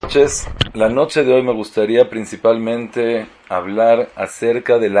Noches. La noche de hoy me gustaría principalmente hablar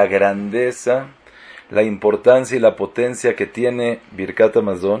acerca de la grandeza, la importancia y la potencia que tiene Birkat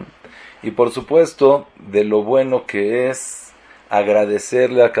Hamazon y por supuesto de lo bueno que es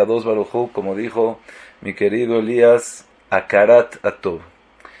agradecerle a Kadosh Baruj Hu, como dijo mi querido Elías, Akarat Atov.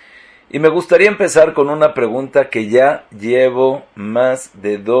 Y me gustaría empezar con una pregunta que ya llevo más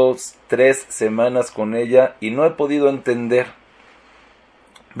de 2-3 semanas con ella y no he podido entender.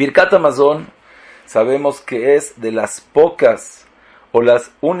 Birkat Hamazon sabemos que es de las pocas o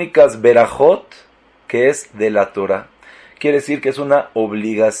las únicas berajot que es de la Torah. Quiere decir que es una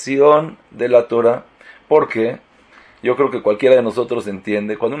obligación de la Torah, porque yo creo que cualquiera de nosotros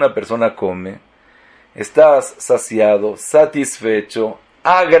entiende, cuando una persona come, estás saciado, satisfecho,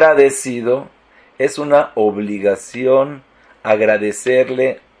 agradecido, es una obligación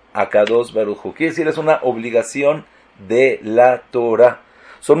agradecerle a Kadosh Baruj Hu. Quiere decir, es una obligación de la Torah.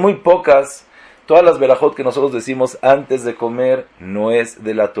 Son muy pocas. Todas las verajot que nosotros decimos antes de comer no es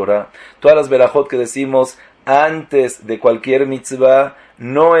de la Torah. Todas las verajot que decimos antes de cualquier mitzvah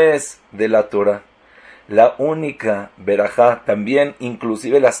no es de la Torah. La única verajá, también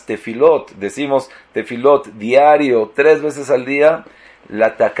inclusive las tefilot, decimos tefilot diario, 3 veces al día,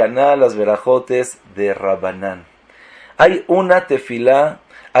 la takaná, las verajotes de Rabanán. Hay una tefilá,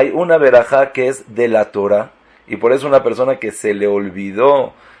 hay una verajá que es de la Torah, y por eso una persona que se le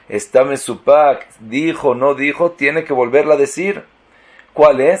olvidó, está mesupak, dijo, no dijo, tiene que volverla a decir.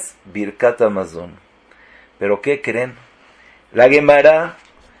 ¿Cuál es? Birkat Hamazon. ¿Pero qué creen? La Gemara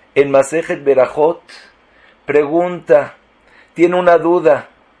en Masejet Berajot pregunta, tiene una duda.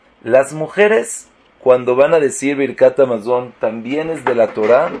 ¿Las mujeres cuando van a decir Birkat Hamazon también es de la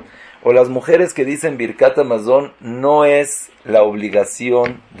Torah? ¿O las mujeres que dicen Birkat Hamazon no es la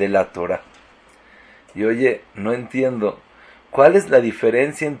obligación de la Torah? Y oye, no entiendo. ¿Cuál es la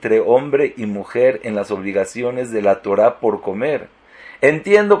diferencia entre hombre y mujer en las obligaciones de la Torah por comer?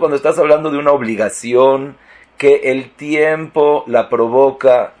 Entiendo cuando estás hablando de una obligación, que el tiempo la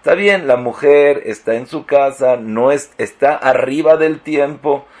provoca. Está bien, la mujer está en su casa, está arriba del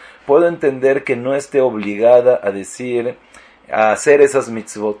tiempo. Puedo entender que no esté obligada a hacer esas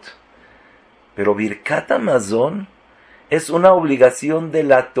mitzvot. Pero Birkat Hamazon es una obligación de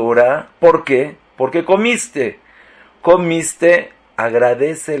la Torah. ¿Por qué? Porque comiste,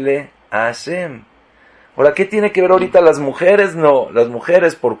 agradécele a Hashem. Ahora, ¿qué tiene que ver ahorita las mujeres? No, las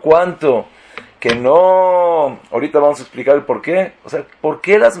mujeres, ¿por cuánto? Que no, ahorita vamos a explicar el por qué. O sea, ¿por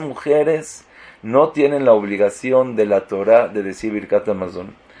qué las mujeres no tienen la obligación de la Torah de decir Birkat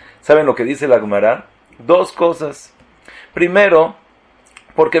Hamazon? ¿Saben lo que dice la Gemara? 2 cosas. Primero,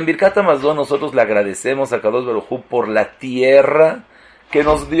 porque en Birkat Hamazon nosotros le agradecemos a Kadosh Baruj Hu por la tierra que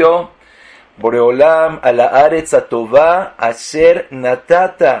nos dio. Boreolam, a la Aretz Atová, Asher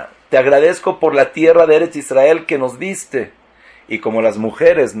Natata. Te agradezco por la tierra de Eretz Israel que nos diste. Y como las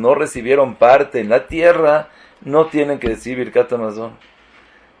mujeres no recibieron parte en la tierra, no tienen que decir Birkat Hamazon.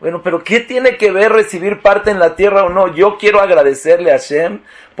 Bueno, pero ¿qué tiene que ver recibir parte en la tierra o no? Yo quiero agradecerle a Hashem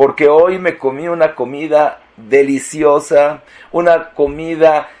porque hoy me comí una comida deliciosa, una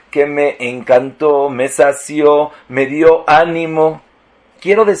comida que me encantó, me sació, me dio ánimo.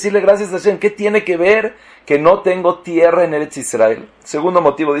 Quiero decirle gracias a Hashem. ¿Qué tiene que ver que no tengo tierra en Eretz Israel? Segundo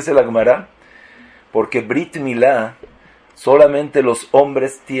motivo, dice la Gemara, porque Brit Milá solamente los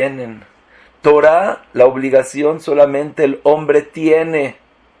hombres tienen. Torah, la obligación solamente el hombre tiene.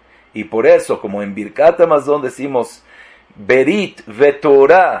 Y por eso, como en Birkat Hamazon decimos Berit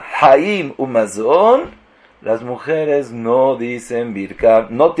veTorah Haim Umazon, las mujeres no dicen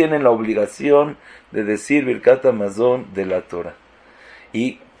Birkat, no tienen la obligación de decir Birkat Hamazon de la Torah.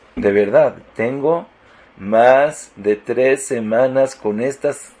 Y de verdad, tengo más de 3 semanas con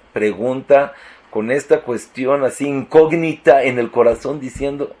esta pregunta, con esta cuestión así incógnita en el corazón,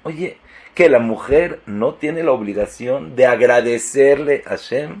 diciendo, oye, que la mujer no tiene la obligación de agradecerle a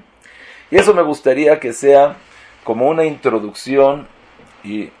Hashem. Y eso me gustaría que sea como una introducción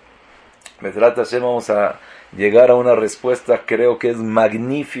y Bezrat Hashem vamos a llegar a una respuesta, creo que es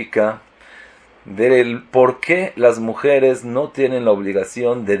magnífica, del por qué las mujeres no tienen la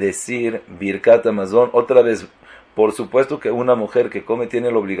obligación de decir Birkat Hamazon. Otra vez, por supuesto que una mujer que come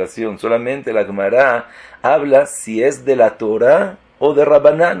tiene la obligación, solamente la Gemara habla si es de la Torah o de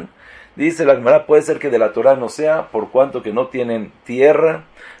Rabanán. Dice la Gemara, puede ser que de la Torah no sea, por cuanto que no tienen tierra,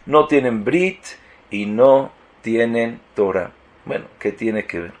 no tienen Brit y no tienen Torah. Bueno, ¿qué tiene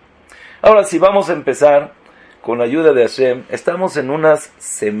que ver? Ahora, si vamos a empezar con la ayuda de Hashem, estamos en unas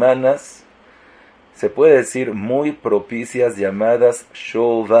semanas, se puede decir, muy propicias, llamadas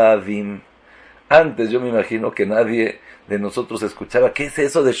Shobabim. Antes yo me imagino que nadie de nosotros escuchaba qué es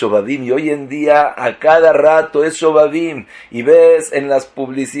eso de Shobabim, y hoy en día a cada rato es Shobabim, y ves en las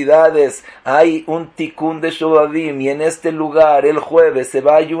publicidades hay un tikún de Shobabim, y en este lugar el jueves se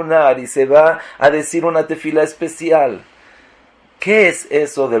va a ayunar y se va a decir una tefila especial. ¿Qué es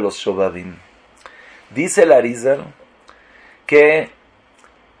eso de los Shobabim? Dice el Arizal que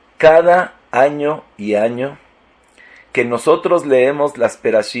cada año y año que nosotros leemos las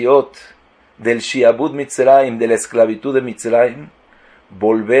perashiot del Shiabud Mitzrayim, de la esclavitud de Mitzrayim,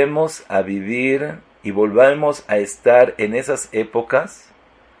 volvemos a vivir y volvemos a estar en esas épocas,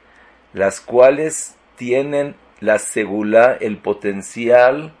 las cuales tienen la segulá, el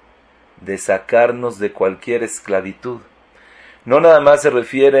potencial de sacarnos de cualquier esclavitud. No nada más se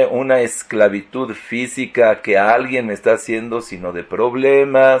refiere a una esclavitud física que alguien está haciendo, sino de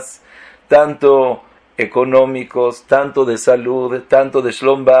problemas, tanto económicos, tanto de salud, tanto de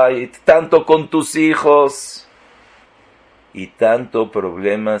Shlom Bayit, tanto con tus hijos, y tanto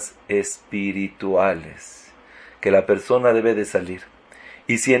problemas espirituales que la persona debe de salir.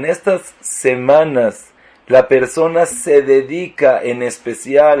 Y si en estas semanas la persona se dedica en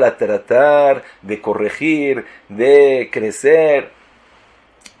especial a tratar de corregir, de crecer,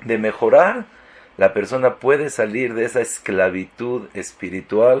 de mejorar, la persona puede salir de esa esclavitud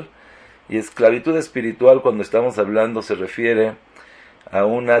espiritual. Y esclavitud espiritual, cuando estamos hablando, se refiere a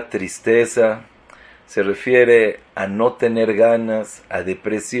una tristeza, se refiere a no tener ganas, a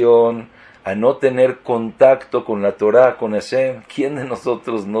depresión, a no tener contacto con la Torah, con Hashem. ¿Quién de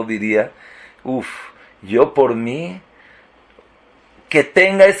nosotros no diría, yo por mí, que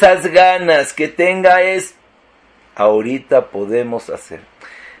tenga esas ganas, que tenga ahorita podemos hacer?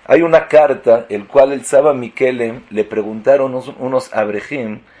 Hay una carta, el cual el Saba Mikelem le preguntaron unos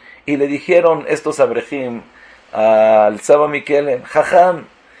abrejim, y le dijeron estos abrejim al Saba Mikelem, Jajam,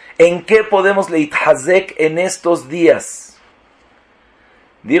 ¿en qué podemos leithazek en estos días?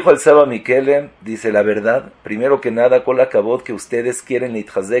 Dijo el Saba Mikelem, dice la verdad, primero que nada, kol hakavod, que ustedes quieren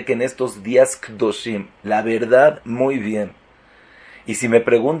leithazek en estos días kdoshim, la verdad, muy bien. Y si me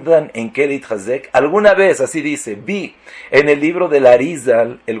preguntan en qué leithazek, alguna vez, así dice, vi en el libro del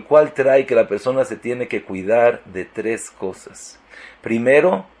Arizal, el cual trae que la persona se tiene que cuidar de 3 cosas.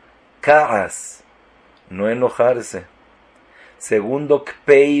 Primero, Ka'as, no enojarse. Segundo,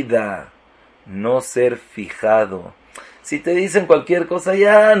 Kpeida, no ser fijado. Si te dicen cualquier cosa,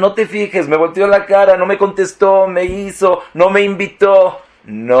 ya, no te fijes, me volteó la cara, no me contestó, me hizo, no me invitó.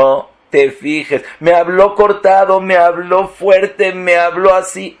 No te fijes, me habló cortado, me habló fuerte, me habló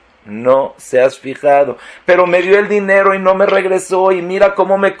así. No seas fijado, pero me dio el dinero y no me regresó, y mira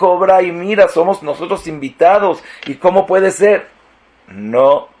cómo me cobra, y mira, somos nosotros invitados, y cómo puede ser.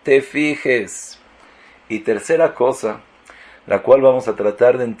 No te fijes. Y tercera cosa, la cual vamos a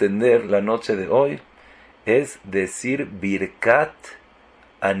tratar de entender la noche de hoy, es decir Birkat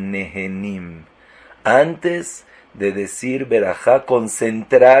Anehenim. Antes de decir Berajá,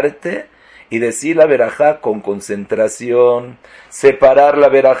 concentrarte y decir la Berajá con concentración, separar la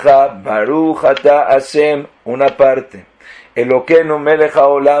Berajá, Baruch Ata Hashem, una parte, Elokeinu Melech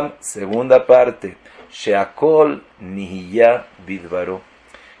Haolam, segunda parte, Sheakol Nihiyah Bidbaro.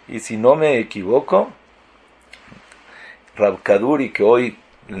 Y si no me equivoco, Rab Kaduri, que hoy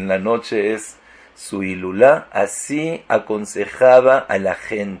en la noche es su Ilulá, así aconsejaba a la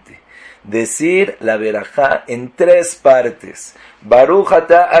gente decir la verajá en 3 partes. Baruch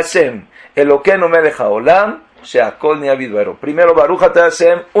Ata Hashem, Elokeinu Melech Haolam, Sheakol Nihiyah Bidbaro. Primero Baruch Ata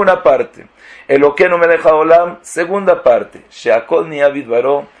Hashem, una parte. Elokeinu Melech Haolam, segunda parte. Sheakol Nihiyah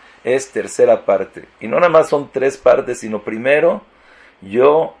Bidbaro es tercera parte. Y no nada más son 3 partes, sino primero,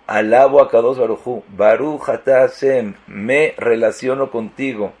 yo alabo a Kadosh Baruj Hu, Baruch Ata Hashem, me relaciono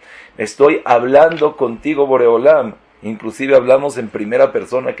contigo, estoy hablando contigo, Boreolam. Inclusive hablamos en primera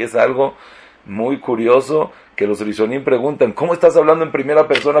persona, que es algo muy curioso, que los Rishonim preguntan, ¿cómo estás hablando en primera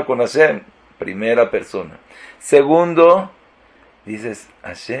persona con Hashem? Primera persona. Segundo, dices,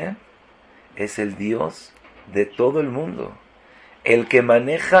 Hashem es el Dios de todo el mundo, el que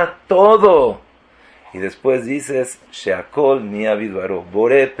maneja todo. Y después dices, Sheakol Nihiyah Bidbaro,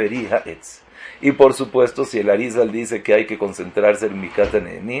 Bore Peri Ha'etz. Y por supuesto, si el Arizal dice que hay que concentrarse en Birkat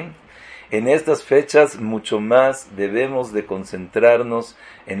Nehenim, en estas fechas mucho más debemos de concentrarnos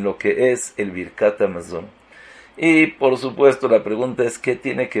en lo que es el Birkat Hamazon. Y por supuesto la pregunta es, ¿qué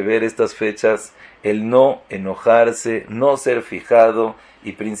tiene que ver estas fechas? El no enojarse, no ser fijado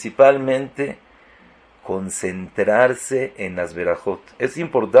y principalmente concentrarse en las verajot. Es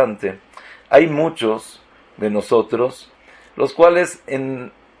importante. Hay muchos de nosotros, los cuales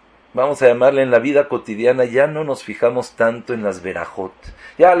en vamos a llamarle en la vida cotidiana, ya no nos fijamos tanto en las verajot.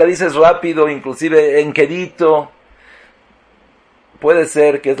 Ya la dices rápido, inclusive en quedito. Puede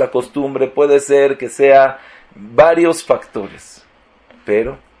ser que es la costumbre, puede ser que sea varios factores.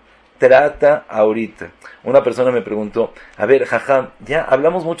 Pero trata ahorita. Una persona me preguntó, a ver, jajam, ya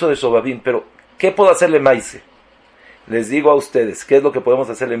hablamos mucho de Shobabim, pero ¿qué puedo hacerle maíz? Les digo a ustedes, ¿qué es lo que podemos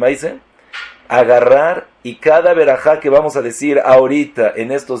hacerle maíz? Agarrar y cada verajá que vamos a decir ahorita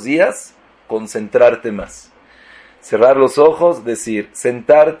en estos días, concentrarte más. Cerrar los ojos, decir,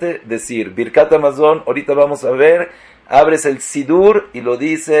 sentarte, decir, Birkat Amazon, ahorita vamos a ver, abres el Sidur y lo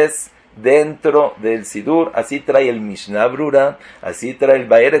dices dentro del Sidur, así trae el Mishnah Brura, así trae el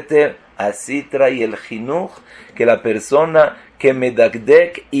Baerete, así trae el Jinuj, que la persona que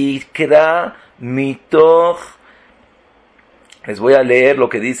medagdek ikra mitoch. Les voy a leer lo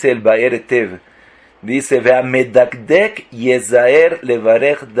que dice el Baeretev. Dice, vea medagdek yezaer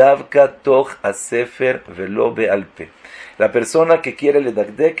levarech davka toch asefer velo bealpe. La persona que quiere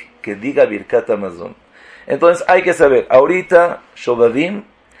ledagdek, que diga Birkat Amazon. Entonces hay que saber, ahorita, Shobabim,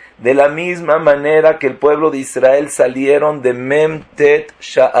 de la misma manera que el pueblo de Israel salieron de Memtet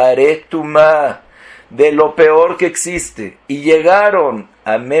Sha'are Tumah, de lo peor que existe, y llegaron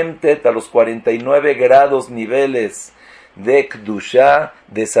a Memtet, a los 49 grados niveles de Kdushá,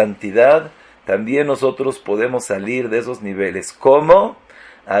 de santidad, también nosotros podemos salir de esos niveles. ¿Cómo?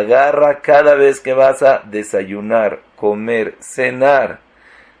 Agarra cada vez que vas a desayunar, comer, cenar,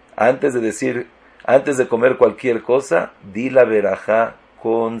 antes de comer cualquier cosa, di la verajá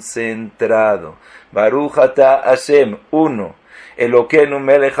concentrado. Baruch ata Hashem, 1. Elokeinu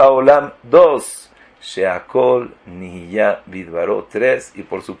melech haolam, 2. Sheakol niya bidbaro, 3. Y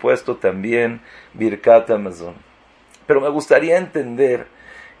por supuesto también Birkat Amazon. Pero me gustaría entender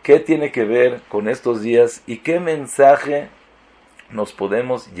qué tiene que ver con estos días y qué mensaje nos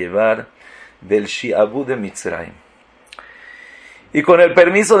podemos llevar del Shi'abu de Mitzrayim. Y con el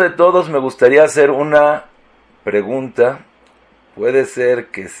permiso de todos me gustaría hacer una pregunta. Puede ser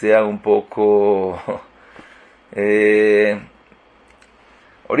que sea un poco...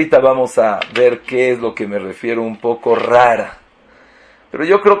 ahorita vamos a ver qué es lo que me refiero, un poco rara. Pero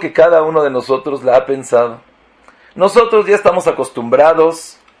yo creo que cada uno de nosotros la ha pensado. Nosotros ya estamos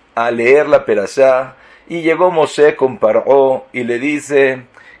acostumbrados a leer la Perashá, y llegó Moshe con Paró y le dice,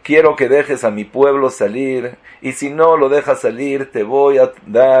 quiero que dejes a mi pueblo salir, y si no lo dejas salir, te voy a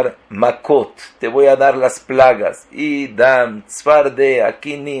dar makot, te voy a dar las plagas, y dam, tzfardea,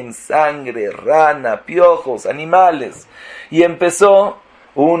 kinim, sangre, rana, piojos, animales. Y empezó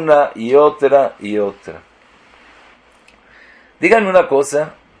una y otra y otra. Díganme una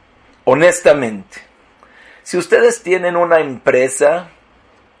cosa, honestamente, si ustedes tienen una empresa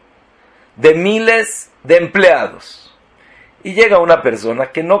de miles de empleados y llega una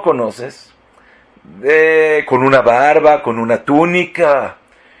persona que no conoces, con una barba, con una túnica,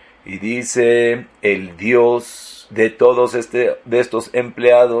 y dice, el Dios de todos de estos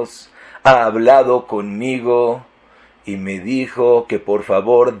empleados ha hablado conmigo y me dijo que por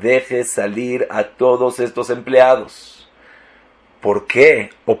favor deje salir a todos estos empleados. ¿Por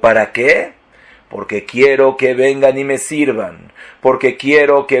qué? ¿O para qué? Porque quiero que vengan y me sirvan, porque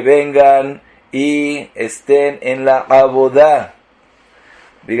quiero que vengan y estén en la abodá.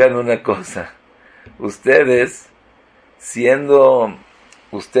 Díganme una cosa, ustedes siendo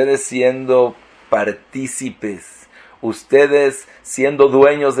partícipes, ustedes siendo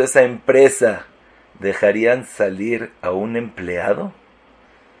dueños de esa empresa, ¿dejarían salir a un empleado?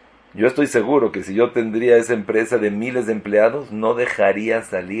 Yo estoy seguro que si yo tendría esa empresa de miles de empleados, no dejaría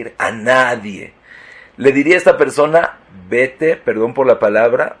salir a nadie. Le diría a esta persona, vete, perdón por la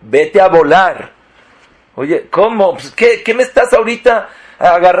palabra, vete a volar. Oye, ¿cómo? Pues, ¿qué me estás ahorita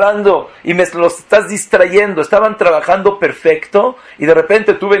agarrando y me los estás distrayendo? Estaban trabajando perfecto y de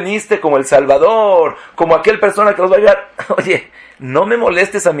repente tú veniste como el Salvador, como aquel persona que los va a ayudar. Oye, no me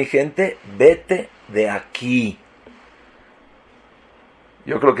molestes a mi gente, vete de aquí.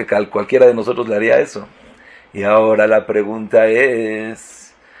 Yo creo que cualquiera de nosotros le haría eso. Y ahora la pregunta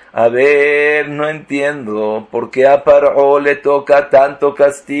es, a ver, no entiendo, ¿por qué a Paró le toca tanto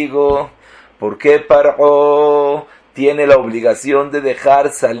castigo? ¿Por qué Paró tiene la obligación de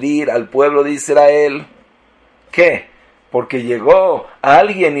dejar salir al pueblo de Israel? ¿Qué? ¿Porque llegó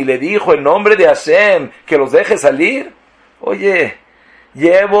alguien y le dijo en nombre de Hashem que los deje salir? Oye,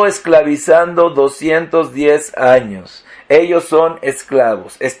 llevo esclavizando 210 años. Ellos son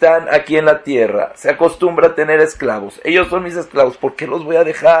esclavos, están aquí en la tierra, se acostumbra a tener esclavos. Ellos son mis esclavos, ¿por qué los voy a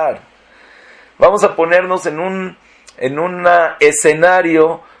dejar? Vamos a ponernos en un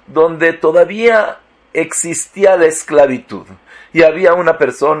escenario donde todavía existía la esclavitud. Y había una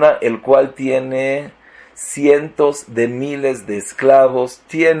persona el cual tiene cientos de miles de esclavos,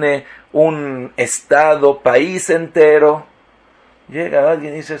 tiene un estado, país entero. Llega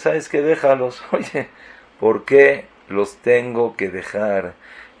alguien y dice, ¿sabes qué? Déjalos. Oye, ¿por qué los tengo que dejar?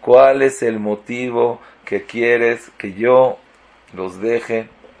 ¿Cuál es el motivo que quieres que yo los deje?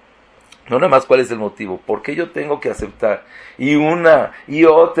 No nada más cuál es el motivo, ¿por qué yo tengo que aceptar? Y una, y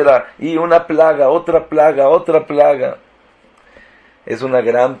otra, y una plaga, otra plaga, otra plaga. Es una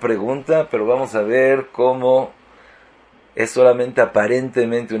gran pregunta, pero vamos a ver cómo es solamente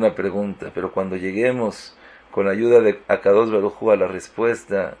aparentemente una pregunta. Pero cuando lleguemos con la ayuda de Akadosh Baruj Hu a la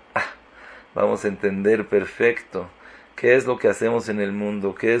respuesta, vamos a entender perfecto qué es lo que hacemos en el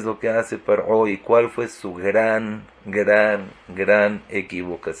mundo, qué es lo que hace Paró y cuál fue su gran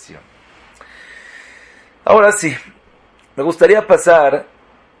equivocación. Ahora sí, me gustaría pasar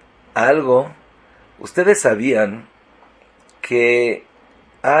a algo. Ustedes sabían que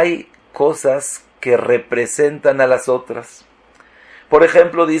hay cosas que representan a las otras. Por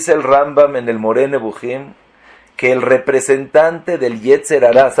ejemplo, dice el Rambam en el Moreh Nebuchim que el representante del Yetzer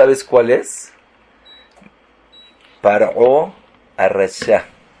Hará, ¿sabes cuál es? Paró Arashá.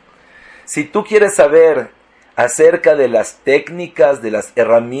 Si tú quieres saber acerca de las técnicas, de las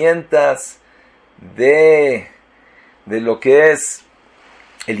herramientas, de lo que es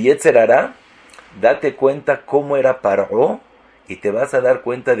el Yetzer Hará, date cuenta cómo era Paró y te vas a dar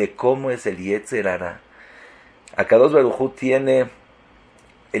cuenta de cómo es el Yetzer Hará. Akadosh Baruj Hu tiene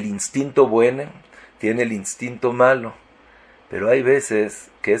el instinto bueno, tiene el instinto malo, pero hay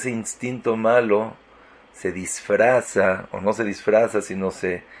veces que ese instinto malo se disfraza, o no se disfraza, sino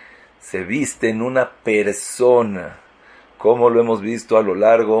se viste en una persona, como lo hemos visto a lo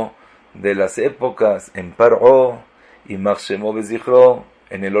largo de las épocas, en Paró, y Shemo Bezichro,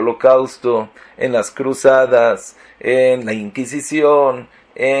 en el Holocausto, en las cruzadas, en la Inquisición,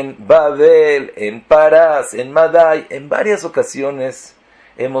 en Babel, en Parás, en Madai, en varias ocasiones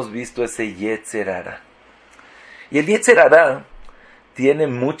hemos visto ese Yetzer Hará. Y el Yetzer Hará tiene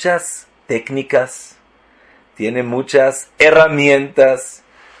muchas técnicas, tiene muchas herramientas.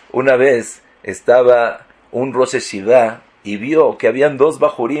 Una vez estaba un Rosh Yeshiva y vio que habían dos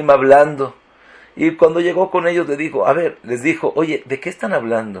Bajurim hablando. Y cuando llegó con ellos les dijo, oye, ¿de qué están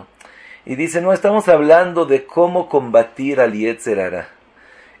hablando? Y dice, no, estamos hablando de cómo combatir al Yetzer Hará.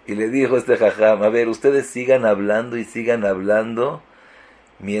 Y le dijo este jajam, ustedes sigan hablando y sigan hablando,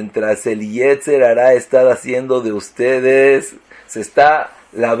 mientras el Yetzer Hará está haciendo de ustedes, se está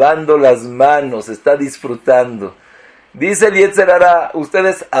lavando las manos, se está disfrutando. Dice el Yetzer Hará,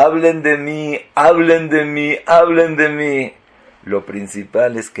 ustedes hablen de mí, hablen de mí, hablen de mí. Lo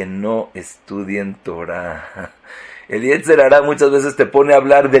principal es que no estudien Torah. El Yetzer Hará muchas veces te pone a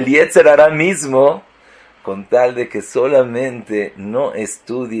hablar del Yetzer Hará mismo, con tal de que solamente no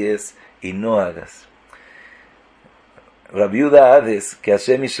estudies y no hagas. Rabbi Yehuda Hades, que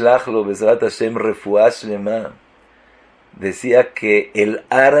Hashem Ishlach lo Bezrat Hashem Refuah Shlema, decía que el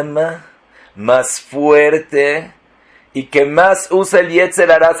arma más fuerte y que más usa el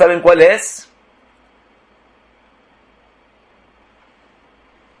Yetzer Hará, ¿saben cuál es?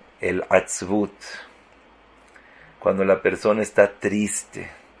 El atzvut. Cuando la persona está triste,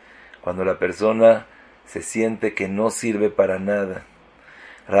 cuando la persona se siente que no sirve para nada.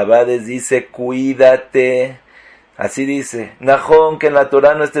 Rabades dice, cuídate. Así dice, Najón, que en la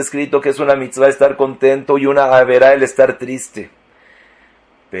Torah no está escrito que es una mitzvah estar contento y una averá el estar triste.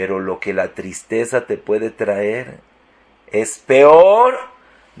 Pero lo que la tristeza te puede traer es peor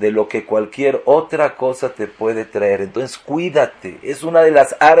de lo que cualquier otra cosa te puede traer. Entonces cuídate, es una de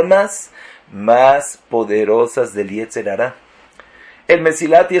las armas más poderosas del Yetzer Hará. El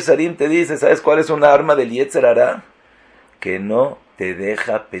Mesilat Yesharim te dice, ¿sabes cuál es una arma del Yetzer Hará? Que no te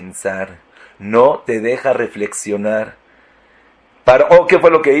deja pensar, no te deja reflexionar. ¿Qué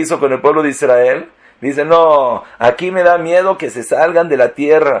fue lo que hizo con el pueblo de Israel? Dice, no, aquí me da miedo que se salgan de la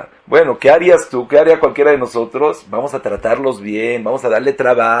tierra. Bueno, ¿qué harías tú? ¿Qué haría cualquiera de nosotros? Vamos a tratarlos bien, vamos a darle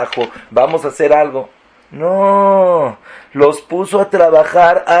trabajo, vamos a hacer algo. No, los puso a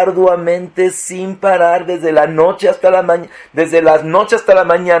trabajar arduamente sin parar desde la noche hasta la mañana, desde la noche hasta la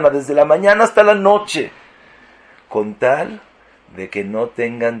mañana, desde la mañana hasta la noche, con tal de que no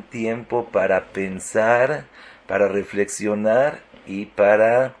tengan tiempo para pensar, para reflexionar y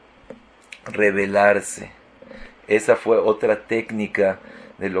para rebelarse. Esa fue otra técnica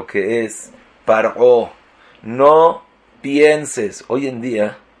de lo que es Paró. No pienses. Hoy en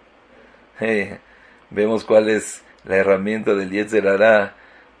día vemos cuál es la herramienta del Yetzer Hará: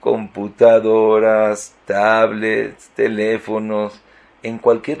 computadoras, tablets, teléfonos. en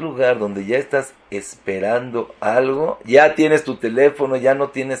cualquier lugar donde ya estás esperando algo, ya tienes tu teléfono, ya no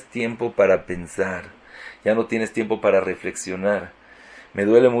tienes tiempo para pensar, ya no tienes tiempo para reflexionar. Me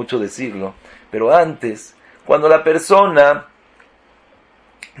duele mucho decirlo, pero antes, cuando la persona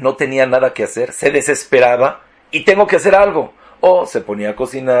no tenía nada que hacer, se desesperaba y tengo que hacer algo. O se ponía a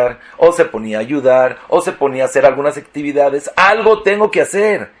cocinar, o se ponía a ayudar, o se ponía a hacer algunas actividades. Algo tengo que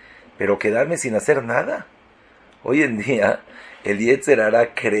hacer, pero quedarme sin hacer nada. Hoy en día, el Yetzer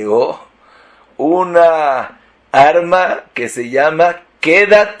Hara creó una arma que se llama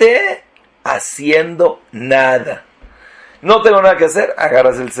quédate haciendo nada. No tengo nada que hacer,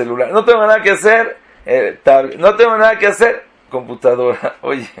 agarras el celular. No tengo nada que hacer, tablet. No tengo nada que hacer, computadora.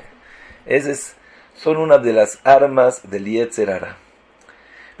 Oye, son una de las armas del Yetzer Hara.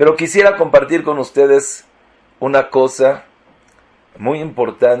 Pero quisiera compartir con ustedes una cosa muy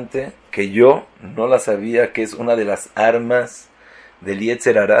importante que yo no la sabía, que es una de las armas del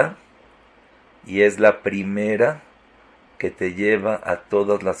Yetzer Hara, y es la primera que te lleva a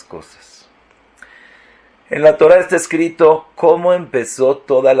todas las cosas. En la Torah está escrito cómo empezó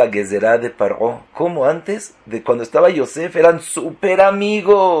toda la Gezerá de Paró. Cómo antes, de cuando estaba Yosef, eran súper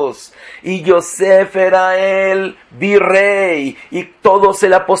amigos. Y Yosef era el virrey. Y todos se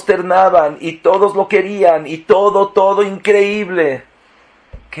la posternaban. Y todos lo querían. Y todo increíble.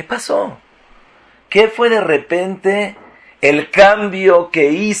 ¿Qué pasó? ¿Qué fue de repente el cambio que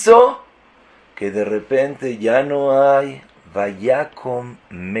hizo? Que de repente ya no hay Vayakom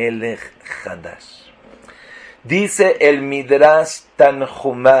Melech Hadash. Dice el Midrash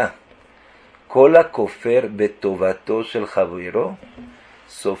Tanjumá, Kola kofer betovato shel javiro,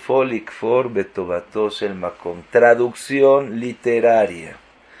 sofo likfor betovato shel makom. Traducción literaria.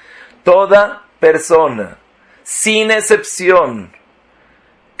 Toda persona, sin excepción,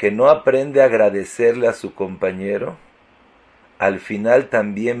 que no aprende a agradecerle a su compañero, al final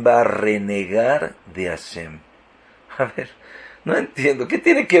también va a renegar de Hashem. A ver, no entiendo, ¿qué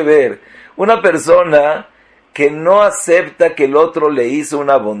tiene que ver? Una persona que no acepta que el otro le hizo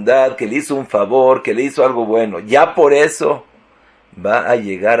una bondad, que le hizo un favor, que le hizo algo bueno, ya por eso va a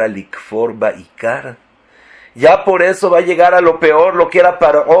llegar al Ikfor Baikar. Ya por eso va a llegar a lo peor, lo que era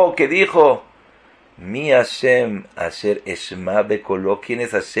Paró, que dijo, Mi Hashem Asher Eshma Bekolo. ¿Quién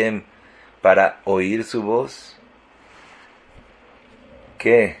es Hashem para oír su voz?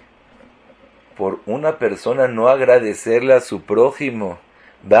 ¿Qué? Por una persona no agradecerle a su prójimo,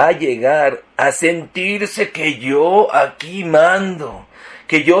 va a llegar a sentirse que yo aquí mando,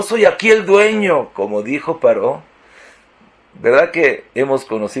 que yo soy aquí el dueño, como dijo Paró. ¿Verdad que hemos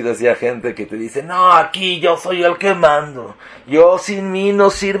conocido así a gente que te dice, no, aquí yo soy el que mando, yo sin mí no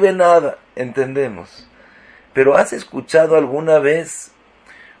sirve nada? Entendemos. Pero ¿has escuchado alguna vez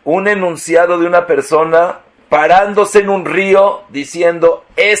un enunciado de una persona parándose en un río diciendo,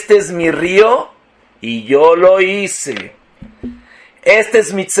 este es mi río y yo lo hice? Este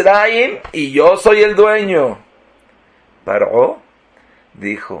es Mitzrayim y yo soy el dueño. Paró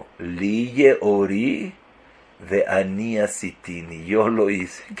dijo, Liye ori de Ania Sitini, yo lo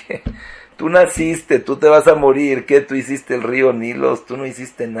hice. ¿Qué? Tú naciste, tú te vas a morir. ¿Qué? Tú hiciste el río Nilos, tú no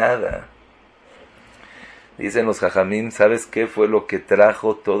hiciste nada. Dicen los Jajamim, ¿sabes qué fue lo que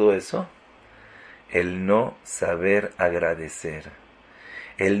trajo todo eso? El no saber agradecer.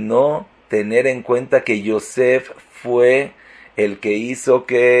 El no tener en cuenta que Yosef fue el que hizo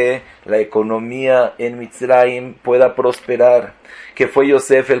que la economía en Mitzrayim pueda prosperar, que fue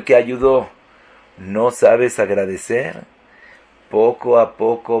Yosef el que ayudó. ¿No sabes agradecer? Poco a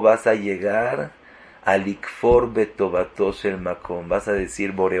poco vas a llegar al Ikfor Betovato Shel Makom. Vas a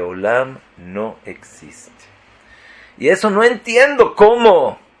decir, Boreolam no existe. Y eso no entiendo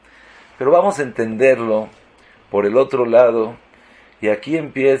cómo. Pero vamos a entenderlo por el otro lado. Y aquí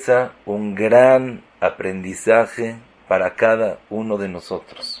empieza un gran aprendizaje para cada uno de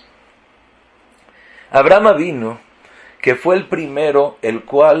nosotros. Abraham vino, que fue el primero, el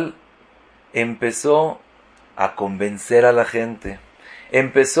cual empezó a convencer a la gente,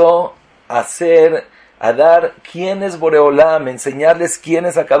 empezó a dar quién es Boreolam, enseñarles quién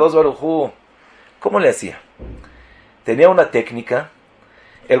es Akadosh Baruj Hu. ¿Cómo le hacía? Tenía una técnica,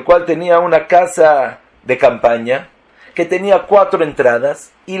 el cual tenía una casa de campaña, que tenía 4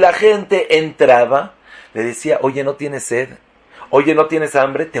 entradas, y la gente entraba, le decía, oye, ¿no tienes sed? Oye, ¿no tienes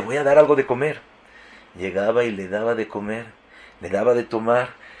hambre? Te voy a dar algo de comer. Llegaba y le daba de comer, le daba de tomar,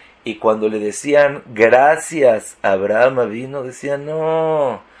 y cuando le decían, gracias, Abraham vino, decía,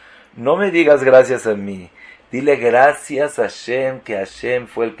 no me digas gracias a mí, dile gracias a Hashem, que Hashem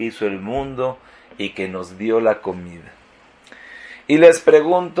fue el que hizo el mundo y que nos dio la comida. Y les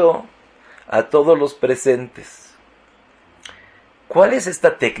pregunto a todos los presentes, ¿cuál es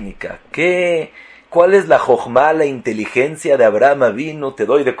esta técnica? ¿Cuál es la jochma, la inteligencia de Abraham Avinu? Te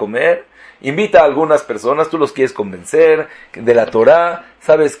doy de comer. Invita a algunas personas, tú los quieres convencer de la Torah.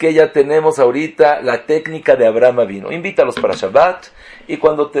 ¿Sabes qué? Ya tenemos ahorita la técnica de Abraham Avinu. Invítalos para Shabbat y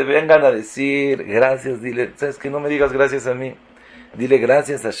cuando te vengan a decir gracias, dile, ¿sabes qué? No me digas gracias a mí. Dile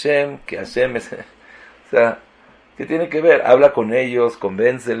gracias a Hashem, que Hashem es... O sea, ¿qué tiene que ver? Habla con ellos,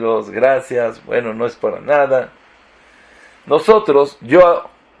 convéncelos, gracias, bueno, no es para nada. Nosotros, yo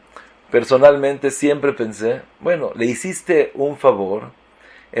personalmente siempre pensé, bueno, le hiciste un favor,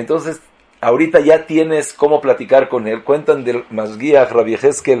 entonces ahorita ya tienes cómo platicar con él. Cuentan del Masguiach Rabbi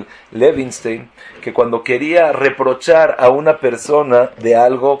Yehezkel Levinstein que cuando quería reprochar a una persona de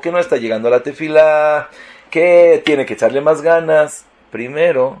algo que no está llegando a la tefilá, que tiene que echarle más ganas,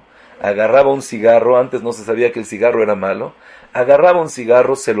 primero agarraba un cigarro, antes no se sabía que el cigarro era malo, agarraba un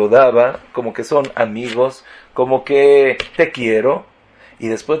cigarro, se lo daba, como que son amigos, como que te quiero, y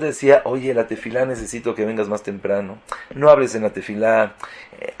después decía, oye, la tefilá necesito que vengas más temprano, no hables en la tefilá,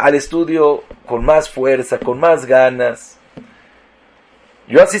 al estudio con más fuerza, con más ganas.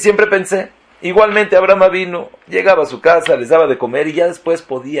 Yo así siempre pensé. Igualmente Abraham vino, llegaba a su casa, les daba de comer y ya después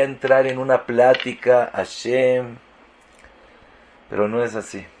podía entrar en una plática a Hashem. Pero no es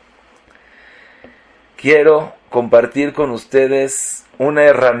así. Quiero compartir con ustedes una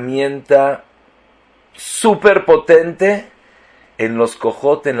herramienta súper potente en los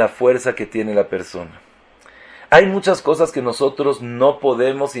cojot, en la fuerza que tiene la persona. Hay muchas cosas que nosotros no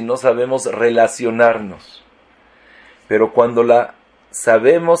podemos y no sabemos relacionarnos. Pero cuando la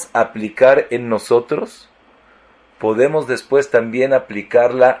sabemos aplicar en nosotros, podemos después también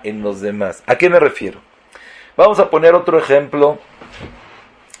aplicarla en los demás. ¿A qué me refiero? Vamos a poner otro ejemplo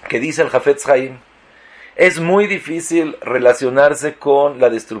que dice el Hafetz Haim. Es muy difícil relacionarse con la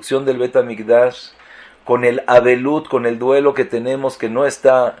destrucción del Bet HaMikdash, con el Abelut, con el duelo que tenemos que no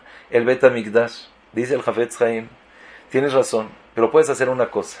está el Bet HaMikdash. Dice el Hafetz Haim, tienes razón, pero puedes hacer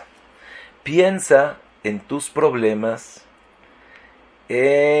una cosa. Piensa en tus problemas,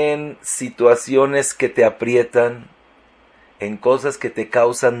 en situaciones que te aprietan, en cosas que te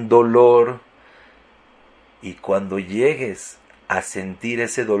causan dolor, y cuando llegues a sentir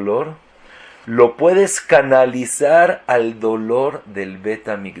ese dolor, lo puedes canalizar al dolor del Bet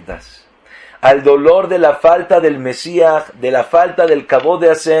HaMikdash, al dolor de la falta del Mesías, de la falta del Kabod de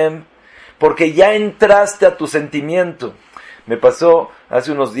Hashem, porque ya entraste a tu sentimiento. Me pasó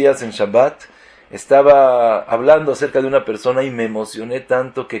hace unos días en Shabbat, estaba hablando acerca de una persona y me emocioné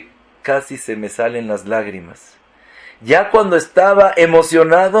tanto que casi se me salen las lágrimas. Ya cuando estaba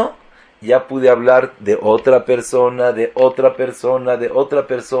emocionado, ya pude hablar de otra persona, de otra persona, de otra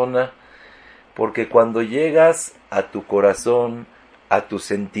persona, porque cuando llegas a tu corazón, a tu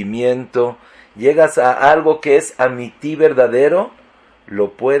sentimiento, llegas a algo que es amití verdadero,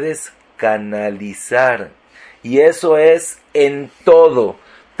 lo puedes canalizar. Y eso es en todo,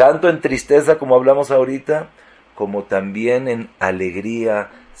 tanto en tristeza como hablamos ahorita, como también en alegría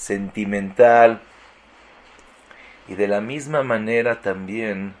sentimental. Y de la misma manera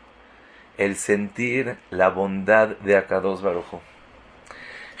también el sentir la bondad de Akadosh Baruj Hu.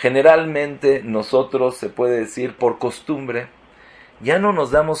 Generalmente nosotros, se puede decir por costumbre, ya no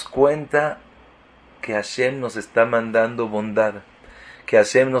nos damos cuenta que Hashem nos está mandando bondad, que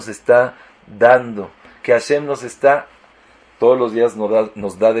Hashem nos está dando, que Hashem nos está, todos los días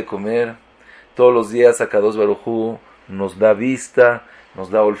nos da de comer, todos los días Akadosh Baruj Hu nos da vista, nos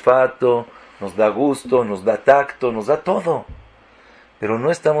da olfato, nos da gusto, nos da tacto, nos da todo. Pero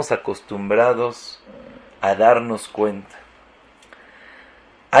no estamos acostumbrados a darnos cuenta.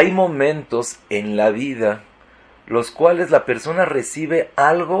 Hay momentos en la vida los cuales la persona recibe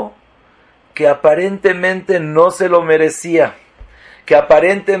algo que aparentemente no se lo merecía, que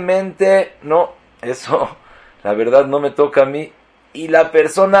aparentemente no, eso la verdad no me toca a mí, y la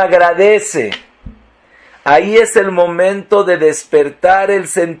persona agradece. Ahí es el momento de despertar el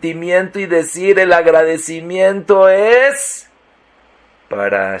sentimiento y decir el agradecimiento es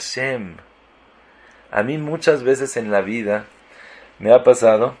para Hashem. A mí muchas veces en la vida me ha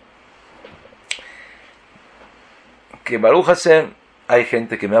pasado que Baruch Hashem, hay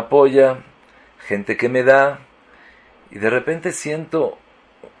gente que me apoya, gente que me da, y de repente siento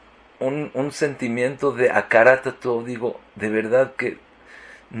un sentimiento de acaratato. Digo, de verdad que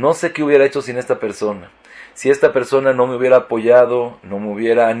no sé qué hubiera hecho sin esta persona. Si esta persona no me hubiera apoyado, no me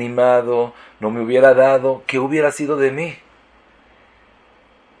hubiera animado, no me hubiera dado, ¿qué hubiera sido de mí?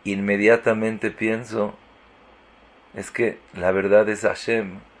 Inmediatamente pienso, es que la verdad es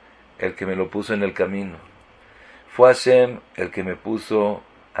Hashem el que me lo puso en el camino. Fue Hashem el que me puso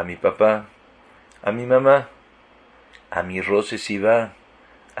a mi papá, a mi mamá. a mi Rosh Yeshiva,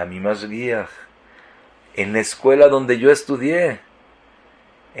 a mi Mashgiach, en la escuela donde yo estudié,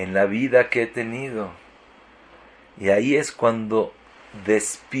 en la vida que he tenido. Y ahí es cuando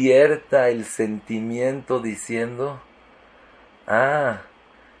despierta el sentimiento diciendo,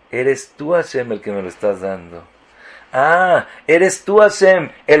 eres tú, Hashem, el que me lo estás dando. Eres tú, Hashem,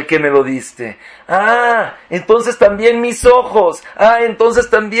 el que me lo diste. Entonces también mis ojos. Entonces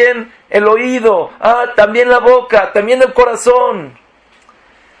también el oído. También la boca, también el corazón.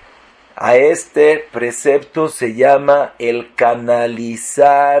 A este precepto se llama el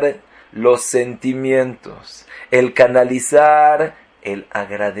canalizar los sentimientos, el canalizar el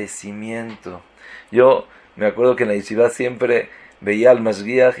agradecimiento. Yo me acuerdo que en la yeshiva siempre veía al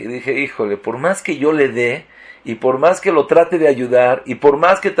Mashgiach y dije, híjole, por más que yo le dé, y por más que lo trate de ayudar, y por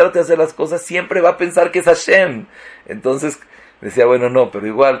más que trate de hacer las cosas, siempre va a pensar que es Hashem. Entonces decía, bueno, no, pero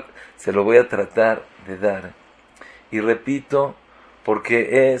igual se lo voy a tratar de dar. Y repito,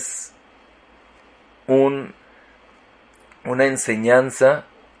 porque es una enseñanza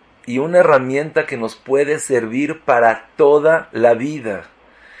y una herramienta que nos puede servir para toda la vida.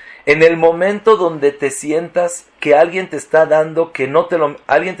 En el momento donde te sientas que alguien te está dando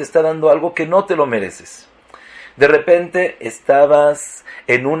alguien te está dando algo que no te lo mereces. De repente estabas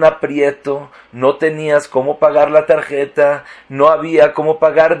en un aprieto, no tenías cómo pagar la tarjeta, no había cómo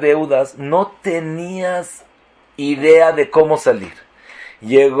pagar deudas, no tenías idea de cómo salir.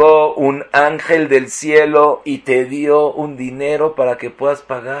 Llegó un ángel del cielo y te dio un dinero para que puedas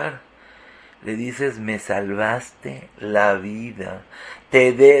pagar. Le dices, me salvaste la vida,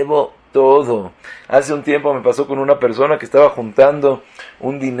 te debo todo. Hace un tiempo me pasó con una persona que estaba juntando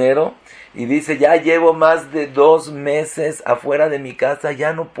un dinero y dice, ya llevo más de 2 meses afuera de mi casa,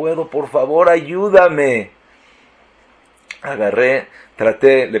 ya no puedo, por favor ayúdame. Agarré,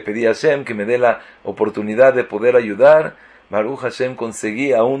 le pedí a Hashem que me dé la oportunidad de poder ayudar. Baruch Hashem,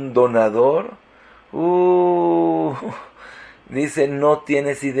 conseguí a un donador. Dice, no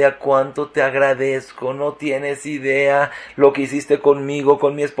tienes idea cuánto te agradezco, no tienes idea lo que hiciste conmigo,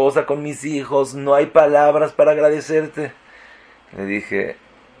 con mi esposa, con mis hijos, no hay palabras para agradecerte. Le dije,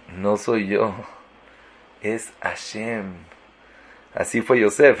 no soy yo, es Hashem. Así fue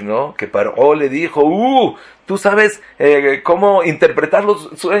Yosef, ¿no? Que Paró le dijo, tú sabes cómo interpretar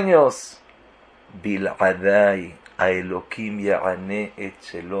los sueños. Bil'adai a Elohim ya'ane et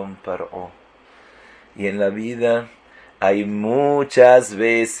shalom Paró. Y en la vida hay muchas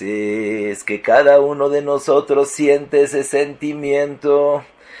veces que cada uno de nosotros siente ese sentimiento,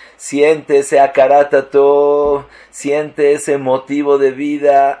 siente ese akaratato, siente ese motivo de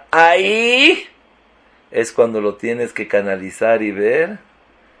vida. Ahí es cuando lo tienes que canalizar y ver,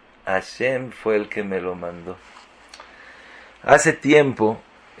 Hashem fue el que me lo mandó. Hace tiempo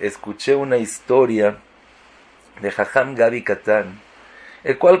escuché una historia de Jajam Gabi Katán,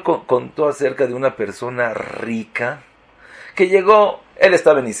 el cual contó acerca de una persona rica que llegó, él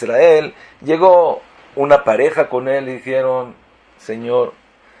estaba en Israel, llegó una pareja con él y dijeron, Señor,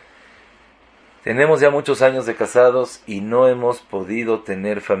 tenemos ya muchos años de casados y no hemos podido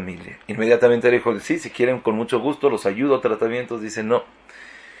tener familia. Inmediatamente le dijo, sí, si quieren con mucho gusto los ayudo a tratamientos. Dice, no,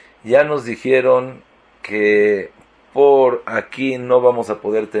 ya nos dijeron que por aquí no vamos a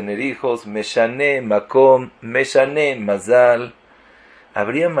poder tener hijos, Meshane Makom, Meshane Mazal.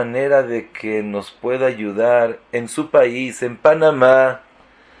 ¿Habría manera de que nos pueda ayudar en su país, en Panamá?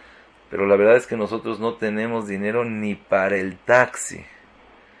 Pero la verdad es que nosotros no tenemos dinero ni para el taxi.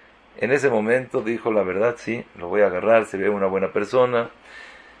 En ese momento dijo, la verdad, sí, lo voy a agarrar, se ve una buena persona.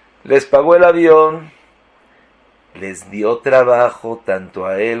 Les pagó el avión, les dio trabajo tanto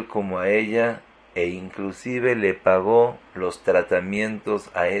a él como a ella, e inclusive le pagó los tratamientos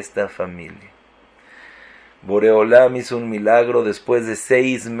a esta familia. Boreolam hizo un milagro después de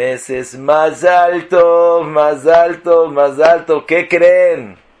 6 meses. Más alto, más alto, más alto. ¿Qué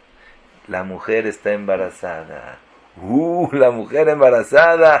creen? La mujer está embarazada. La mujer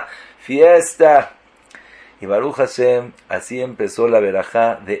embarazada. Fiesta. Y Baruch Hashem, así empezó la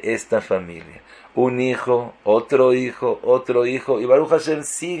verajá de esta familia. Un hijo, otro hijo, otro hijo. Y Baruch Hashem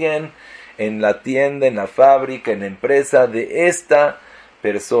siguen en la tienda, en la fábrica, en la empresa de esta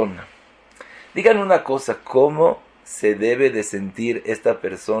persona. Digan una cosa, ¿cómo se debe de sentir esta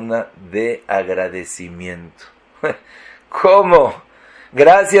persona de agradecimiento? ¿Cómo?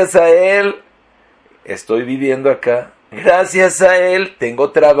 Gracias a él estoy viviendo acá. Gracias a él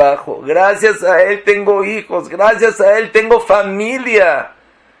tengo trabajo. Gracias a él tengo hijos. Gracias a él tengo familia.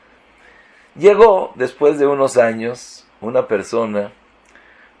 Llegó, después de unos años, una persona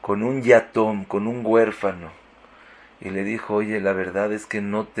con un yatón, con un huérfano. Y le dijo, oye, la verdad es que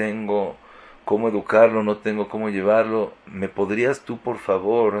no tengo cómo educarlo, no tengo cómo llevarlo. ¿Me podrías tú, por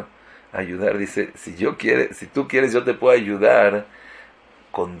favor, ayudar? Dice, si tú quieres, yo te puedo ayudar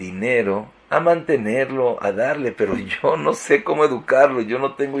con dinero a mantenerlo, a darle, pero yo no sé cómo educarlo, yo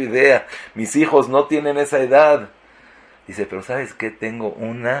no tengo idea. Mis hijos no tienen esa edad. Dice, pero ¿sabes qué? Tengo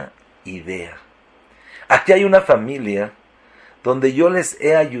una idea. Aquí hay una familia donde yo les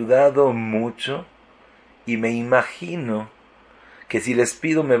he ayudado mucho y me imagino que si les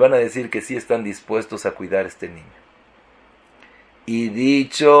pido me van a decir que sí están dispuestos a cuidar a este niño. Y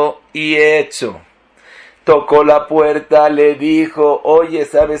dicho y hecho, tocó la puerta, le dijo, oye,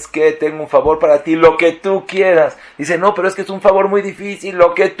 ¿sabes qué? Tengo un favor para ti, lo que tú quieras. Dice, no, pero es que es un favor muy difícil,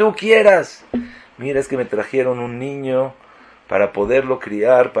 lo que tú quieras. Mira, es que me trajeron un niño para poderlo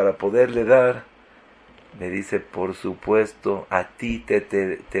criar, para poderle dar. Me dice, por supuesto, a ti te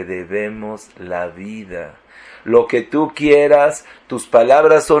debemos la vida. Lo que tú quieras, tus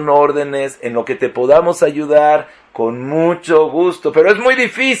palabras son órdenes, en lo que te podamos ayudar, con mucho gusto, pero es muy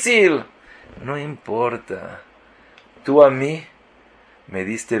difícil. No importa, tú a mí me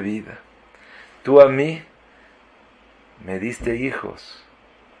diste vida, tú a mí me diste hijos,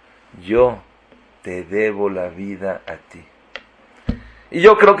 yo te debo la vida a ti. Y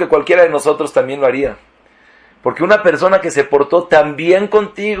yo creo que cualquiera de nosotros también lo haría. Porque una persona que se portó tan bien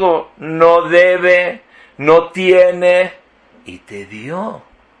contigo no debe, no tiene y te dio.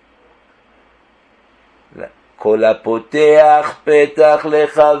 Kolapoteach petach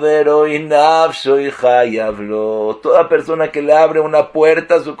lejavero y nafsho y hayablo. Toda persona que le abre una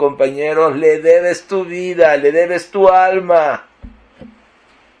puerta a su compañero le debes tu vida, le debes tu alma.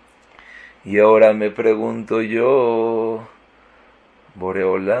 Y ahora me pregunto yo,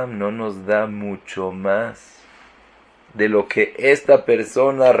 Boreolam no nos da mucho más de lo que esta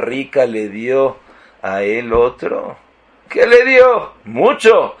persona rica le dio a el otro. ¿Qué le dio?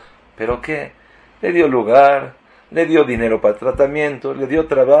 Mucho. ¿Pero qué? Le dio lugar, le dio dinero para tratamiento, le dio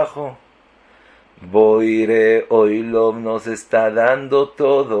trabajo. Boire Oilom nos está dando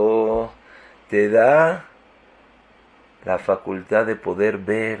todo. Te da la facultad de poder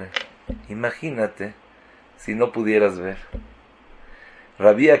ver. Imagínate si no pudieras ver.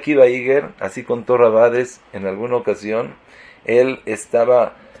 Rabí Akiva Iger, así contó Rabades en alguna ocasión, él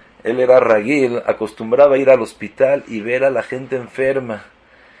era raguil, acostumbraba a ir al hospital y ver a la gente enferma.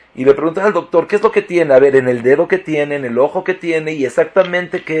 Y le preguntaba al doctor, ¿qué es lo que tiene? A ver, en el dedo que tiene, en el ojo que tiene, y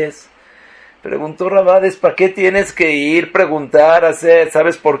exactamente qué es. Preguntó Rabades, ¿para qué tienes que ir, preguntar, hacer?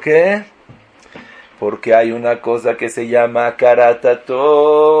 ¿Sabes por qué? Porque hay una cosa que se llama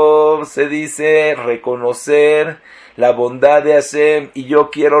karatatov, se dice reconocer la bondad de Hashem, y yo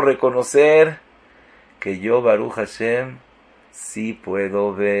quiero reconocer que yo, Baruch Hashem, sí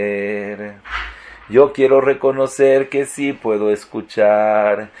puedo ver. Yo quiero reconocer que sí puedo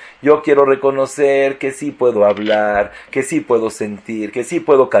escuchar. Yo quiero reconocer que sí puedo hablar, que sí puedo sentir, que sí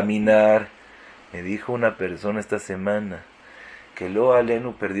puedo caminar. Me dijo una persona esta semana que Lo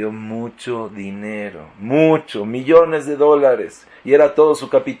Alenu perdió mucho dinero, mucho, millones de dólares, y era todo su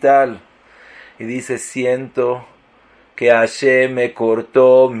capital. Y dice, siento que Hashem me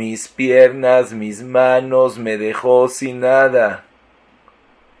cortó mis piernas, mis manos, me dejó sin nada.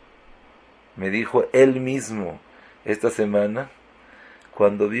 Me dijo él mismo esta semana,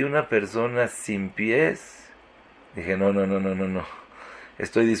 cuando vi una persona sin pies, dije, no.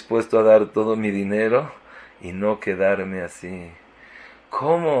 Estoy dispuesto a dar todo mi dinero y no quedarme así.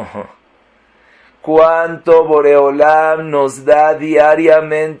 ¿Cómo? ¿Cuánto Boreolam nos da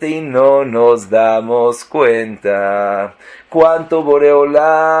diariamente y no nos damos cuenta? ¿Cuánto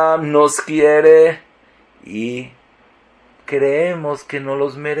Boreolam nos quiere y creemos que no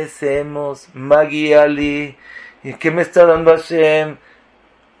los merecemos? Magiali, ¿y qué me está dando Hashem?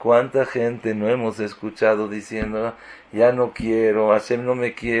 ¿Cuánta gente no hemos escuchado diciendo, ya no quiero, Hashem no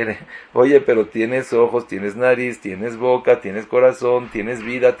me quiere? Oye, pero tienes ojos, tienes nariz, tienes boca, tienes corazón, tienes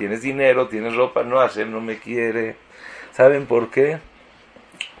vida, tienes dinero, tienes ropa. No, Hashem no me quiere. ¿Saben por qué?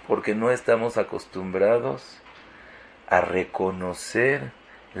 Porque no estamos acostumbrados a reconocer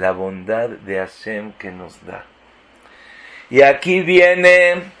la bondad de Hashem que nos da. Y aquí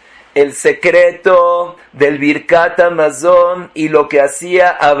viene el secreto del Birkat Amazon y lo que hacía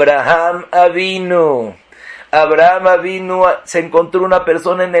Abraham Avinu. Abraham Avinu se encontró una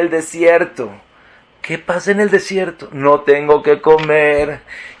persona en el desierto. ¿Qué pasa en el desierto? No tengo que comer,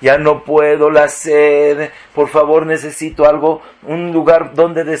 ya no puedo, la sed, por favor necesito algo, un lugar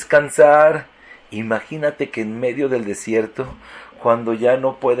donde descansar. Imagínate que en medio del desierto, cuando ya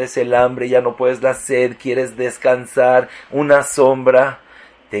no puedes el hambre, ya no puedes la sed, quieres descansar, una sombra,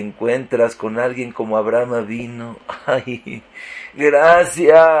 te encuentras con alguien como Abraham vino. ¡Ay!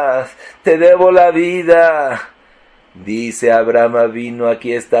 Gracias, te debo la vida. Dice Abraham vino,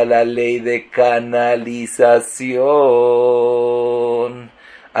 aquí está la ley de canalización.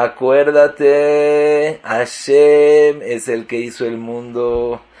 Acuérdate, Hashem es el que hizo el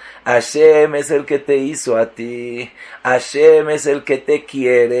mundo. Hashem es el que te hizo a ti. Hashem es el que te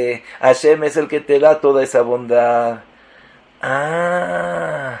quiere. Hashem es el que te da toda esa bondad.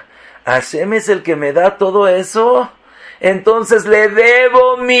 Ah, Hashem es el que me da todo eso. Entonces le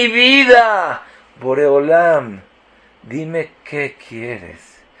debo mi vida. Boreolam, dime qué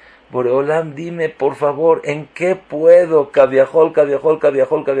quieres. Boreolam, dime por favor en qué puedo, caviajol,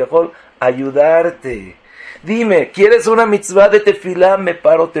 ayudarte. Dime, ¿quieres una mitzvah de tefilá? Me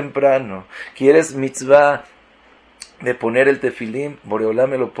paro temprano. ¿Quieres mitzvah de poner el tefilín? Boreolam,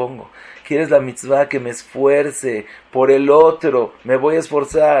 me lo pongo. ¿Quieres la mitzvah que me esfuerce por el otro? Me voy a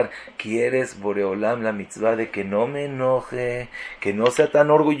esforzar. ¿Quieres, Boreolam, la mitzvah de que no me enoje, que no sea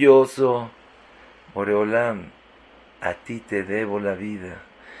tan orgulloso? Boreolam, a ti te debo la vida.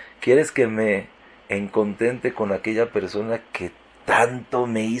 ¿Quieres que me encontente con aquella persona que tanto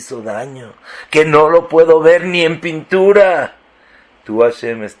me hizo daño, que no lo puedo ver ni en pintura? Tú,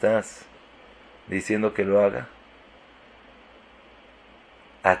 Hashem, estás diciendo que lo haga.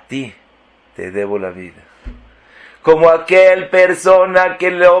 A ti te debo la vida. Como aquel persona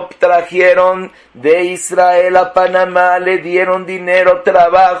que lo trajeron de Israel a Panamá, le dieron dinero,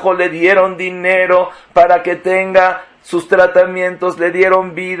 trabajo, le dieron dinero para que tenga sus tratamientos, le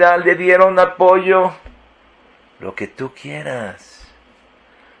dieron vida, le dieron apoyo. Lo que tú quieras.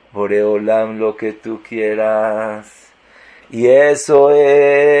 Boreolam, lo que tú quieras. Y eso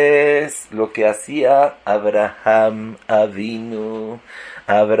es lo que hacía Abraham Avinu.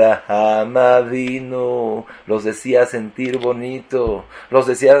 Abraham Avinu los decía sentir bonito, los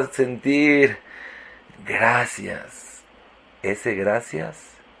decía sentir gracias. Ese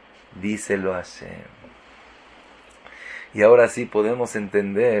gracias, díselo a Hashem. Y ahora sí podemos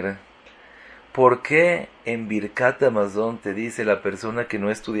entender por qué en Birkat Hamazon te dice la persona que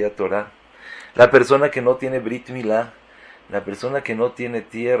no estudia Torah, la persona que no tiene Brit Milá, la persona que no tiene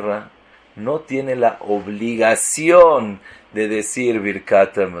tierra, no tiene la obligación de decir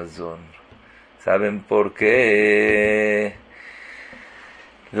Birkat Hamazon. ¿Saben por qué?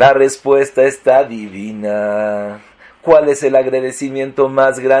 La respuesta está divina. ¿Cuál es el agradecimiento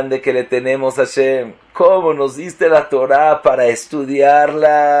más grande que le tenemos a Hashem? ¿Cómo nos diste la Torah para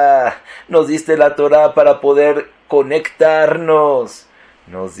estudiarla? Nos diste la Torah para poder conectarnos.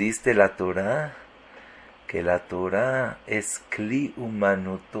 Nos diste la Torah, que la Torah es Kli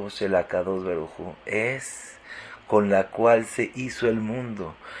Umanuto Shel HaKadosh Baruj Hu, es con la cual se hizo el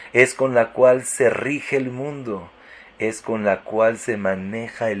mundo, es con la cual se rige el mundo, es con la cual se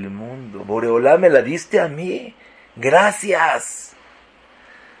maneja el mundo. Boreolá, me la diste a mí. Gracias.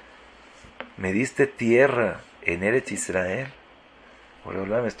 Me diste tierra en Eretz Israel.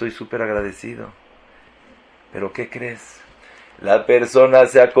 Boreolá, me estoy súper agradecido. Pero ¿qué crees? La persona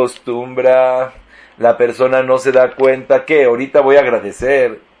se acostumbra, la persona no se da cuenta que ahorita voy a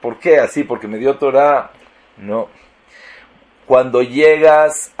agradecer. ¿Por qué? Así, porque me dio Torah. No. Cuando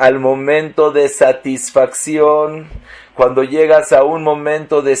llegas al momento de satisfacción, cuando llegas a un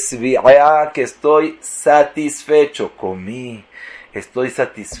momento de svi'ah, que estoy satisfecho, comí, estoy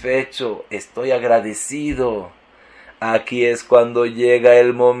satisfecho, estoy agradecido. Aquí es cuando llega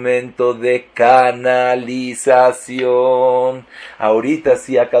el momento de canalización. Ahorita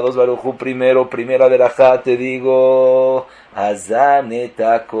sí, Akadosh Baruj Hu primera verajá, te digo,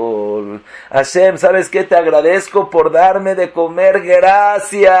 Azanetakol. Hashem, ¿sabes qué? Te agradezco por darme de comer,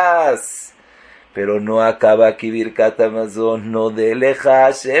 gracias. Pero no acaba aquí Birkat Hamazon, no deleja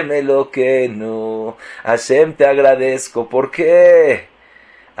Hashem Elokeinu. Hashem, te agradezco, ¿por qué?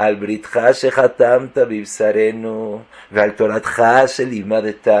 Al Britcha shechatamta bibsarenu, ve'al Toratcha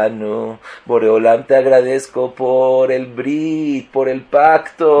shelimadetanu. Boreolam, te agradezco por el Brit, por el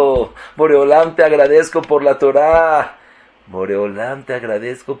pacto. Boreolam, te agradezco por la Torah. Boreolam, te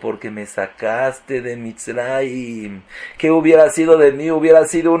agradezco porque me sacaste de Mitzrayim. ¿Qué hubiera sido de mí? Hubiera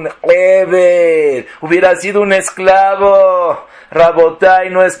sido un Eber, hubiera sido un esclavo. Rabotai,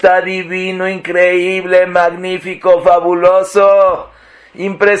 no está divino, increíble, magnífico, fabuloso,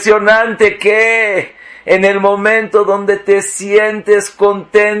 impresionante que en el momento donde te sientes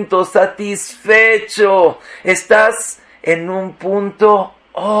contento, satisfecho, estás en un punto,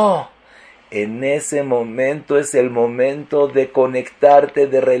 en ese momento es el momento de conectarte,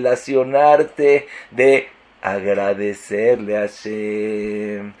 de relacionarte, de agradecerle a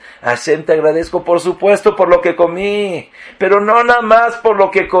Hashem. Hashem, te agradezco por supuesto por lo que comí, pero no nada más por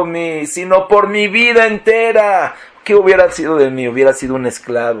lo que comí, sino por mi vida entera. ¿Qué hubiera sido de mí? Hubiera sido un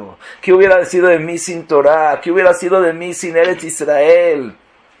esclavo. ¿Qué hubiera sido de mí sin Torah? ¿Qué hubiera sido de mí sin Eretz Israel?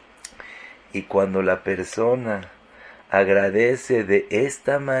 Y cuando la persona agradece de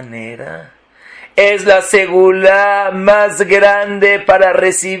esta manera, es la segula más grande para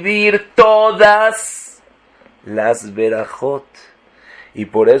recibir todas las verajot. Y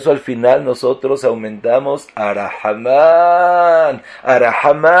por eso al final nosotros aumentamos Arahamán,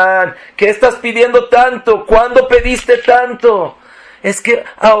 Arahamán. ¿Qué estás pidiendo tanto? ¿Cuándo pediste tanto? Es que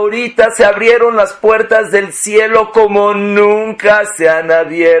ahorita se abrieron las puertas del cielo como nunca se han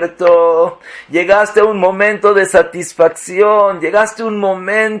abierto. Llegaste a un momento de satisfacción, llegaste a un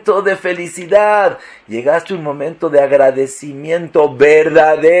momento de felicidad, llegaste a un momento de agradecimiento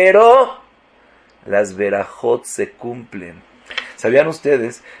verdadero. Las verajot se cumplen. ¿Sabían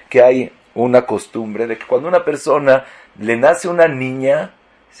ustedes que hay una costumbre de que cuando una persona le nace una niña,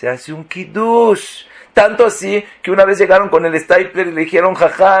 se hace un kiddush? Tanto así que una vez llegaron con el stapler y le dijeron,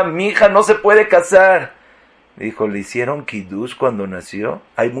 jajá, mi hija no se puede casar. Le dijo, ¿le hicieron kiddush cuando nació?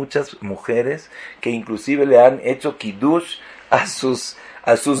 Hay muchas mujeres que inclusive le han hecho kiddush a sus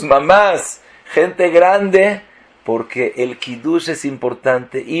mamás, gente grande, porque el kiddush es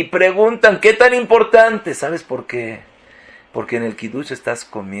importante. Y preguntan, ¿qué tan importante? ¿Sabes por qué? Porque en el kiddush estás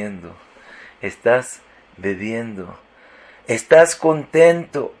comiendo, estás bebiendo, estás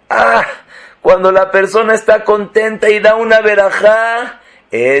contento. ¡Ah! Cuando la persona está contenta y da una verajá,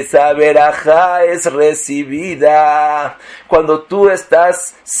 esa verajá es recibida. Cuando tú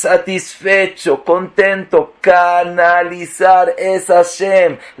estás satisfecho, contento, canalizar es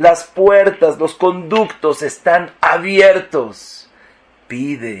Hashem. Las puertas, los conductos están abiertos.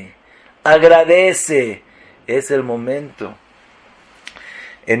 Pide, agradece. Es el momento.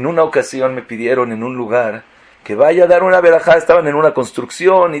 En una ocasión me pidieron en un lugar que vaya a dar una verajá. Estaban en una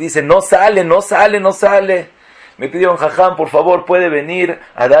construcción y dicen, no sale. Me pidieron, jajam, por favor, ¿puede venir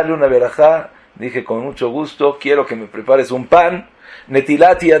a darle una verajá? Dije, con mucho gusto, quiero que me prepares un pan,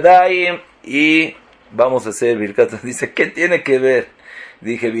 netilat yadayim, y vamos a hacer Birkat. Dice, ¿qué tiene que ver?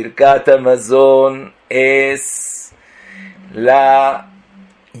 Dije, Birkat Amazon es la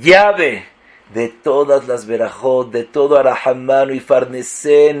llave de todas las verajot, de todo Arahamanu y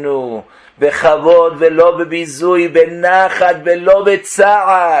Farnesenu, Bechavot, velo bebizui, benachat, velo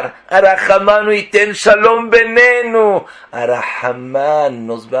betzar, Arahamanu y ten shalom benenu. Arahaman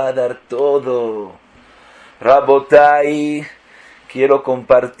nos va a dar todo. Rabotai, quiero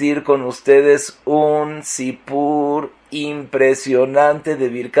compartir con ustedes un sipur impresionante de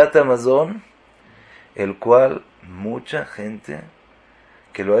Birkat Amazon, el cual mucha gente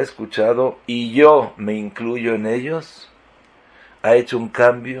que lo ha escuchado, y yo me incluyo en ellos, ha hecho un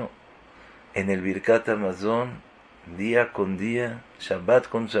cambio en el Birkat Amazon, día con día, Shabbat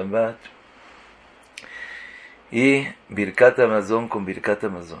con Shabbat, y Birkat Amazon con Birkat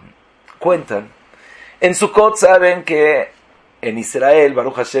Amazon. Cuentan, en Sukkot saben que en Israel,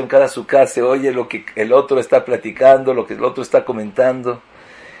 Baruch Hashem, cada sukkah se oye lo que el otro está platicando, lo que el otro está comentando,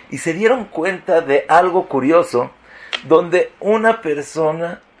 y se dieron cuenta de algo curioso, donde una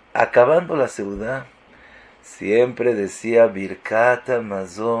persona, acabando la seudá, siempre decía Birkat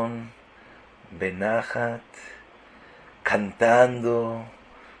Amazon, Benachat, cantando,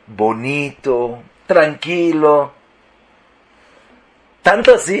 bonito, tranquilo.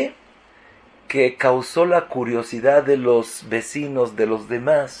 Tanto así que causó la curiosidad de los vecinos, de los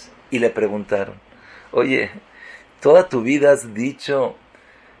demás, y le preguntaron, oye, ¿toda tu vida has dicho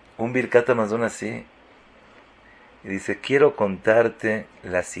un Birkat Amazon así? Y dice, quiero contarte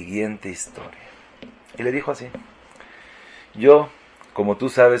la siguiente historia. Y le dijo así, yo, como tú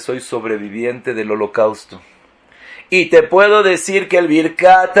sabes, soy sobreviviente del Holocausto. Y te puedo decir que el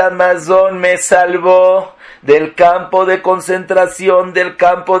Birkat Amazon me salvó del campo de concentración, del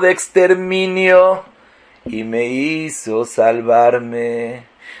campo de exterminio. Y me hizo salvarme,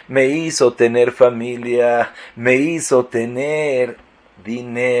 me hizo tener familia, me hizo tener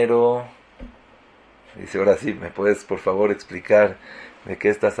dinero. Dice, ahora sí, ¿me puedes por favor explicar de qué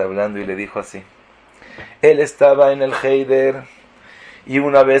estás hablando? Y le dijo así, él estaba en el Heider y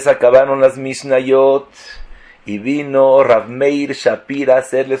una vez acabaron las Mishnayot y vino Rav Meir Shapira a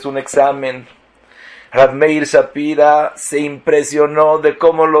hacerles un examen. Rav Meir Shapira se impresionó de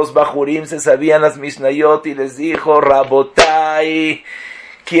cómo los Bajurim se sabían las Mishnayot y les dijo, Rabotai,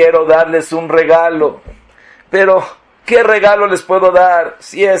 quiero darles un regalo, pero ¿qué regalo les puedo dar?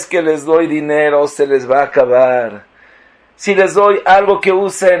 Si es que les doy dinero, se les va a acabar. Si les doy algo que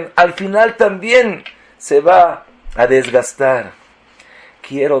usen, al final también se va a desgastar.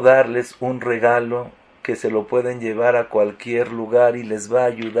 Quiero darles un regalo que se lo pueden llevar a cualquier lugar y les va a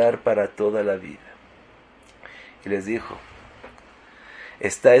ayudar para toda la vida. Y les dijo,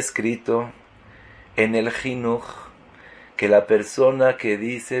 está escrito en el Jinuj que la persona que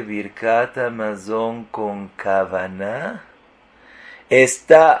dice Birkat Hamazon con Kavaná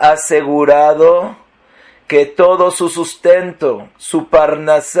está asegurado que todo su sustento, su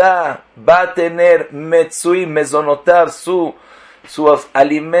parnasá, va a tener metzuim, mezonotav, sus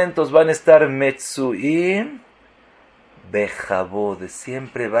alimentos van a estar metzuim, bejabod,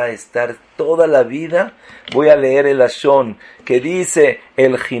 siempre va a estar toda la vida. Voy a leer el ashon que dice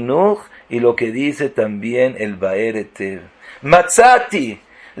el Jinuj y lo que dice también el Baeretev. Matzati,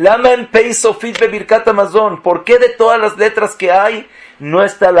 lama en Pei Sofit be Birkat Hamazon. ¿Por qué de todas las letras que hay no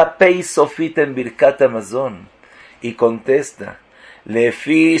está la Pei Sofit en Birkat Hamazon? Y contesta,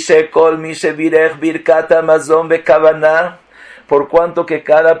 Lefi shekol mi shebirech Birkat Hamazon be Kavaná. Por cuanto que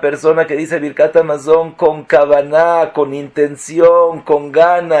cada persona que dice Birkat Hamazon con Kavaná, con intención, con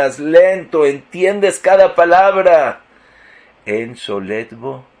ganas, lento, entiendes cada palabra. En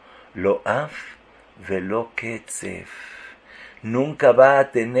sholetbo lo af velo ketzef. Nunca va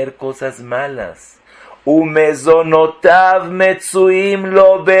a tener cosas malas. Umezonotav metzuim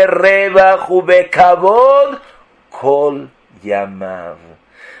lo berrebach ubekavod kol yamav.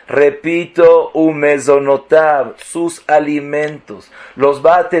 Repito, umezonotav, sus alimentos, los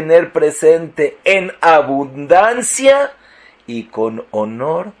va a tener presente en abundancia y con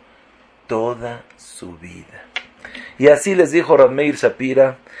honor toda su vida. Y así les dijo Rav Meir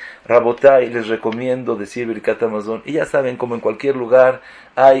Shapira, Rabotai, les recomiendo decir Birkat Hamazon. Y ya saben, como en cualquier lugar,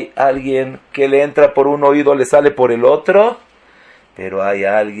 hay alguien que le entra por un oído, le sale por el otro, pero hay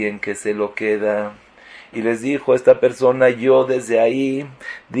alguien que se lo queda. Y les dijo esta persona, yo desde ahí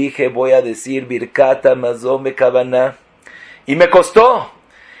dije, voy a decir Birkat Hamazon be Kavaná. Y me costó.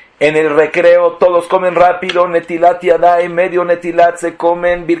 En el recreo todos comen rápido, Netilat Yadai, medio Netilat se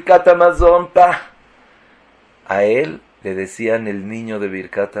comen Birkat Hamazon, pa. A él le decían el niño de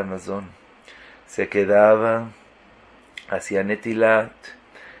Birkat Hamazon. Se quedaba, hacía Netilat,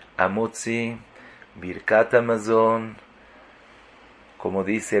 Amutzi, Birkat Hamazon, como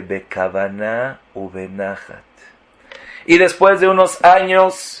dice, Bekavaná ubenachat. Y después de unos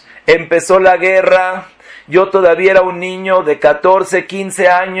años empezó la guerra. Yo todavía era un niño de 14, 15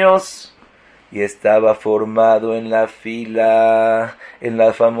 años y estaba formado en la fila, en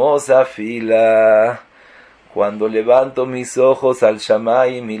la famosa fila. Cuando levanto mis ojos al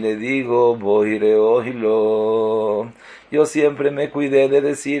Shamayim y le digo, Boire oilo, yo siempre me cuidé de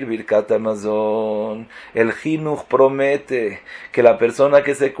decir Birkat Hamazon. El Jinuj promete que la persona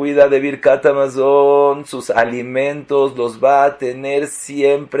que se cuida de Birkat Hamazon, sus alimentos los va a tener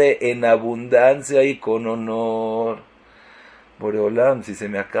siempre en abundancia y con honor. Boreolam, si se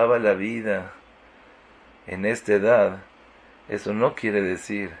me acaba la vida en esta edad, eso no quiere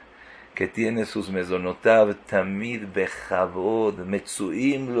decir que tiene sus mezonotav tamid bechavod,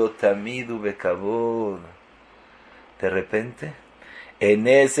 metzuim lo tamid bechavod. De repente, en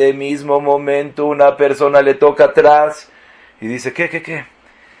ese mismo momento, una persona le toca atrás y dice, ¿qué?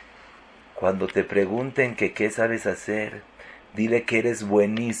 Cuando te pregunten que qué sabes hacer, dile que eres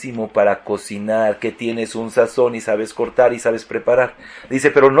buenísimo para cocinar, que tienes un sazón y sabes cortar y sabes preparar.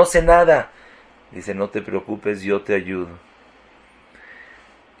 Dice, pero no sé nada. Dice, no te preocupes, yo te ayudo.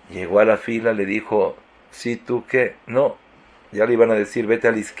 Llegó a la fila, le dijo, ¿sí tú qué? No, ya le iban a decir, vete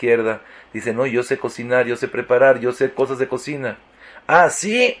a la izquierda. Dice, no, yo sé cocinar, yo sé preparar, yo sé cosas de cocina. Ah,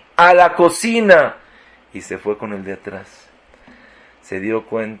 sí, a la cocina. Y se fue con el de atrás. Se dio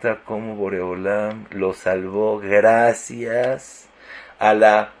cuenta cómo Boreolam lo salvó gracias a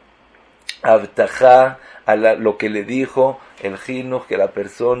la Abtajá, a lo que le dijo el Jinuj, que la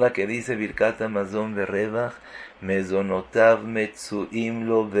persona que dice Birkat Hamazon berrebach, mezonotav metzuim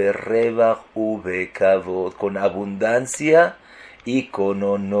lo berrebach ubekavod, con abundancia y con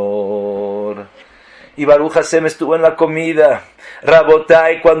honor. Y Baruch Hashem estuvo en la comida.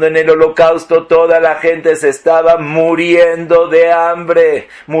 Rabotai, cuando en el holocausto toda la gente se estaba muriendo de hambre,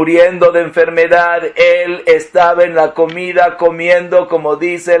 muriendo de enfermedad, él estaba en la comida comiendo, como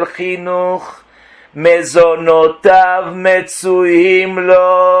dice el Jinuj, mezonotav metzuim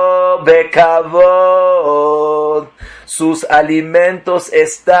lo bekavod. Sus alimentos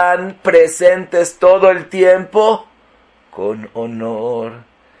están presentes todo el tiempo con honor.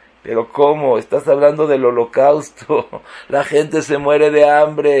 Pero ¿cómo? Estás hablando del holocausto. La gente se muere de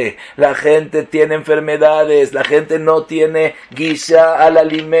hambre, la gente tiene enfermedades, la gente no tiene guisha al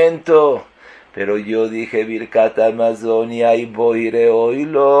alimento. Pero yo dije Birkat Amazon y ahí voy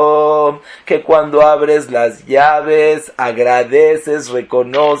oílo, que cuando abres las llaves, agradeces,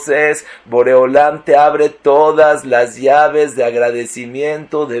 reconoces, Boreolam te abre todas las llaves de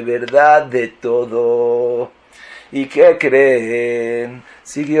agradecimiento, de verdad, de todo. ¿Y qué creen?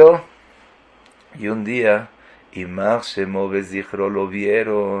 Siguió. Y un día, Imar Shemoves Zichro lo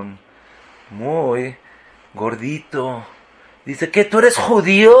vieron muy gordito. Dice, ¿qué? ¿Tú eres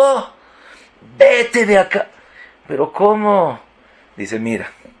judío? Vete de acá. ¿Pero cómo? Dice, mira,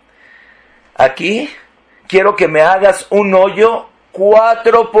 aquí quiero que me hagas un hoyo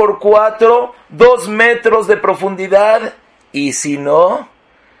 4x4, 2 metros de profundidad. Y si no,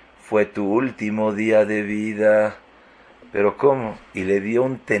 fue tu último día de vida. ¿Pero cómo? Y le dio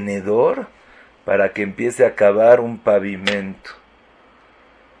un tenedor para que empiece a cavar un pavimento.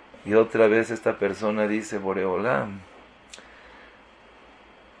 Y otra vez esta persona dice, Boreolam,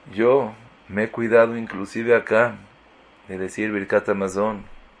 yo me he cuidado inclusive acá de decir Birkat Amazon,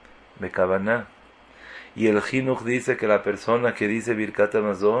 Bekabaná. Y el Jinuch dice que la persona que dice Birkat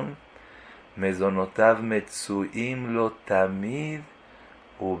Amazon, Mezonotav Metsuim lo Tamid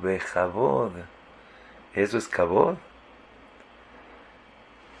Ubechavod. Eso es Kabod.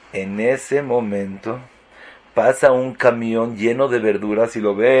 En ese momento pasa un camión lleno de verduras y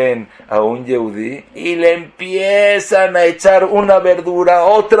lo ven a un yehudí y le empiezan a echar una verdura,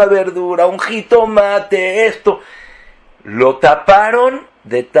 otra verdura, un jitomate, esto. Lo taparon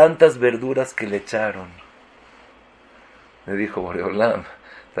de tantas verduras que le echaron. Le dijo Boreolam,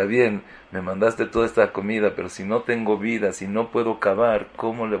 está bien, me mandaste toda esta comida, pero si no tengo vida, si no puedo cavar,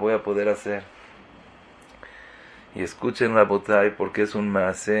 ¿cómo le voy a poder hacer? Y escuchen la botay porque es un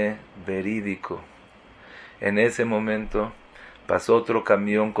maasé verídico. En ese momento pasó otro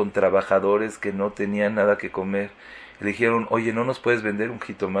camión con trabajadores que no tenían nada que comer. Le dijeron, oye, ¿no nos puedes vender un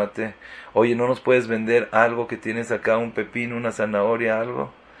jitomate? Oye, ¿no nos puedes vender algo que tienes acá, un pepino, una zanahoria,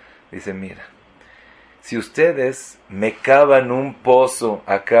 algo? Dice, mira, si ustedes me cavan un pozo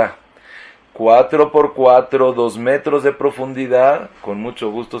acá, 4x4, 2 metros de profundidad, con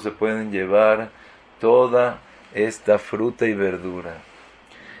mucho gusto se pueden llevar toda esta fruta y verdura.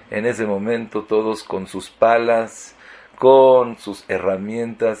 En ese momento todos con sus palas, con sus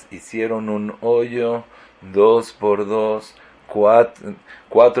herramientas, hicieron un hoyo 2x2,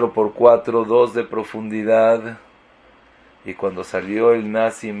 4x4, 2 de profundidad. Y cuando salió el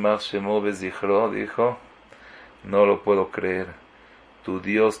nazi Mar Shemoves dijo, no lo puedo creer, tu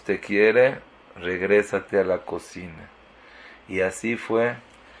Dios te quiere, regrésate a la cocina. Y así fue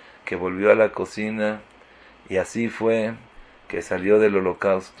que volvió a la cocina, y así fue que salió del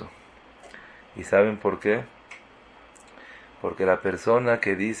holocausto. ¿Y saben por qué? Porque la persona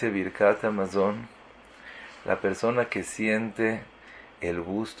que dice Birkat Amazon, la persona que siente el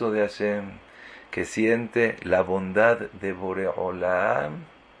gusto de Hashem, que siente la bondad de Boreolam,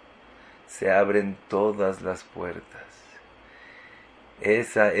 se abren todas las puertas.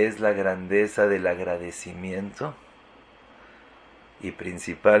 Esa es la grandeza del agradecimiento y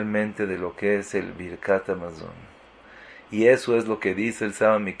principalmente de lo que es el Birkat Amazon. Y eso es lo que dice el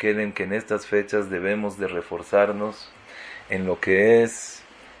Saba Mikelem, que en estas fechas debemos de reforzarnos en lo que es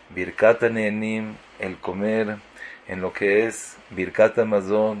Birkat Ne'enim, el comer, en lo que es Birkat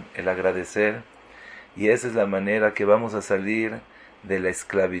Amazon, el agradecer. Y esa es la manera que vamos a salir de la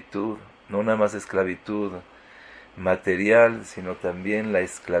esclavitud, no nada más esclavitud material, sino también la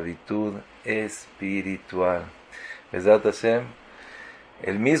esclavitud espiritual. Bezrat Hashem,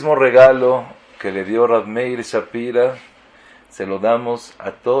 el mismo regalo que le dio Rav Meir Shapira, se lo damos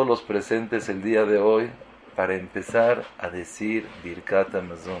a todos los presentes el día de hoy para empezar a decir Birkat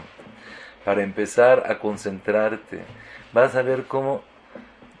Amazon, para empezar a concentrarte. Vas a ver cómo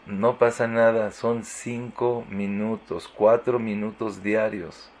no pasa nada, son 5 minutos, 4 minutos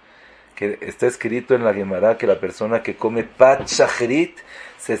diarios. Que está escrito en la Gemara que la persona que come pat shachrit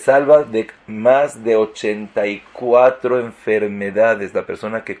se salva de más de 84 enfermedades, la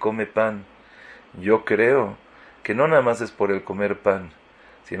persona que come pan. Yo creo que no nada más es por el comer pan,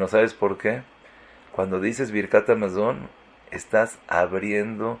 sino ¿sabes por qué? Cuando dices Birkat Amazon, estás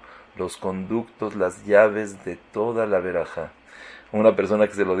abriendo los conductos, las llaves de toda la verajá. Una persona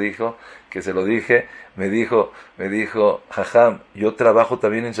que se lo dije, me dijo, Jajam, yo trabajo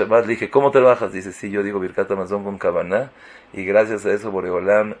también en Shabbat. Le dije, ¿cómo trabajas? Dice, sí, yo digo Birkat Amazon con Kabaná, y gracias a eso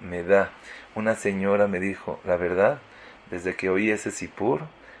Boreolam me da. Una señora me dijo, la verdad, desde que oí ese sipur,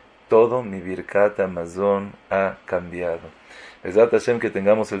 todo mi Birkat Amazon ha cambiado. Bezrat Hashem, que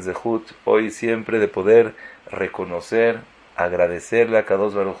tengamos el zehut hoy siempre de poder reconocer, agradecerle a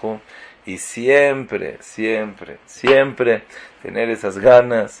Kadosh Baruj Hu, y siempre, siempre, siempre tener esas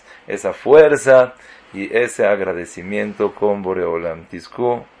ganas, esa fuerza y ese agradecimiento con Boreolam.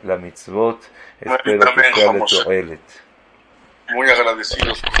 Tizku, la mitzvot, espero que sea de Toelet. Muy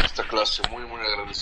agradecidos por esta clase, muy agradecidos.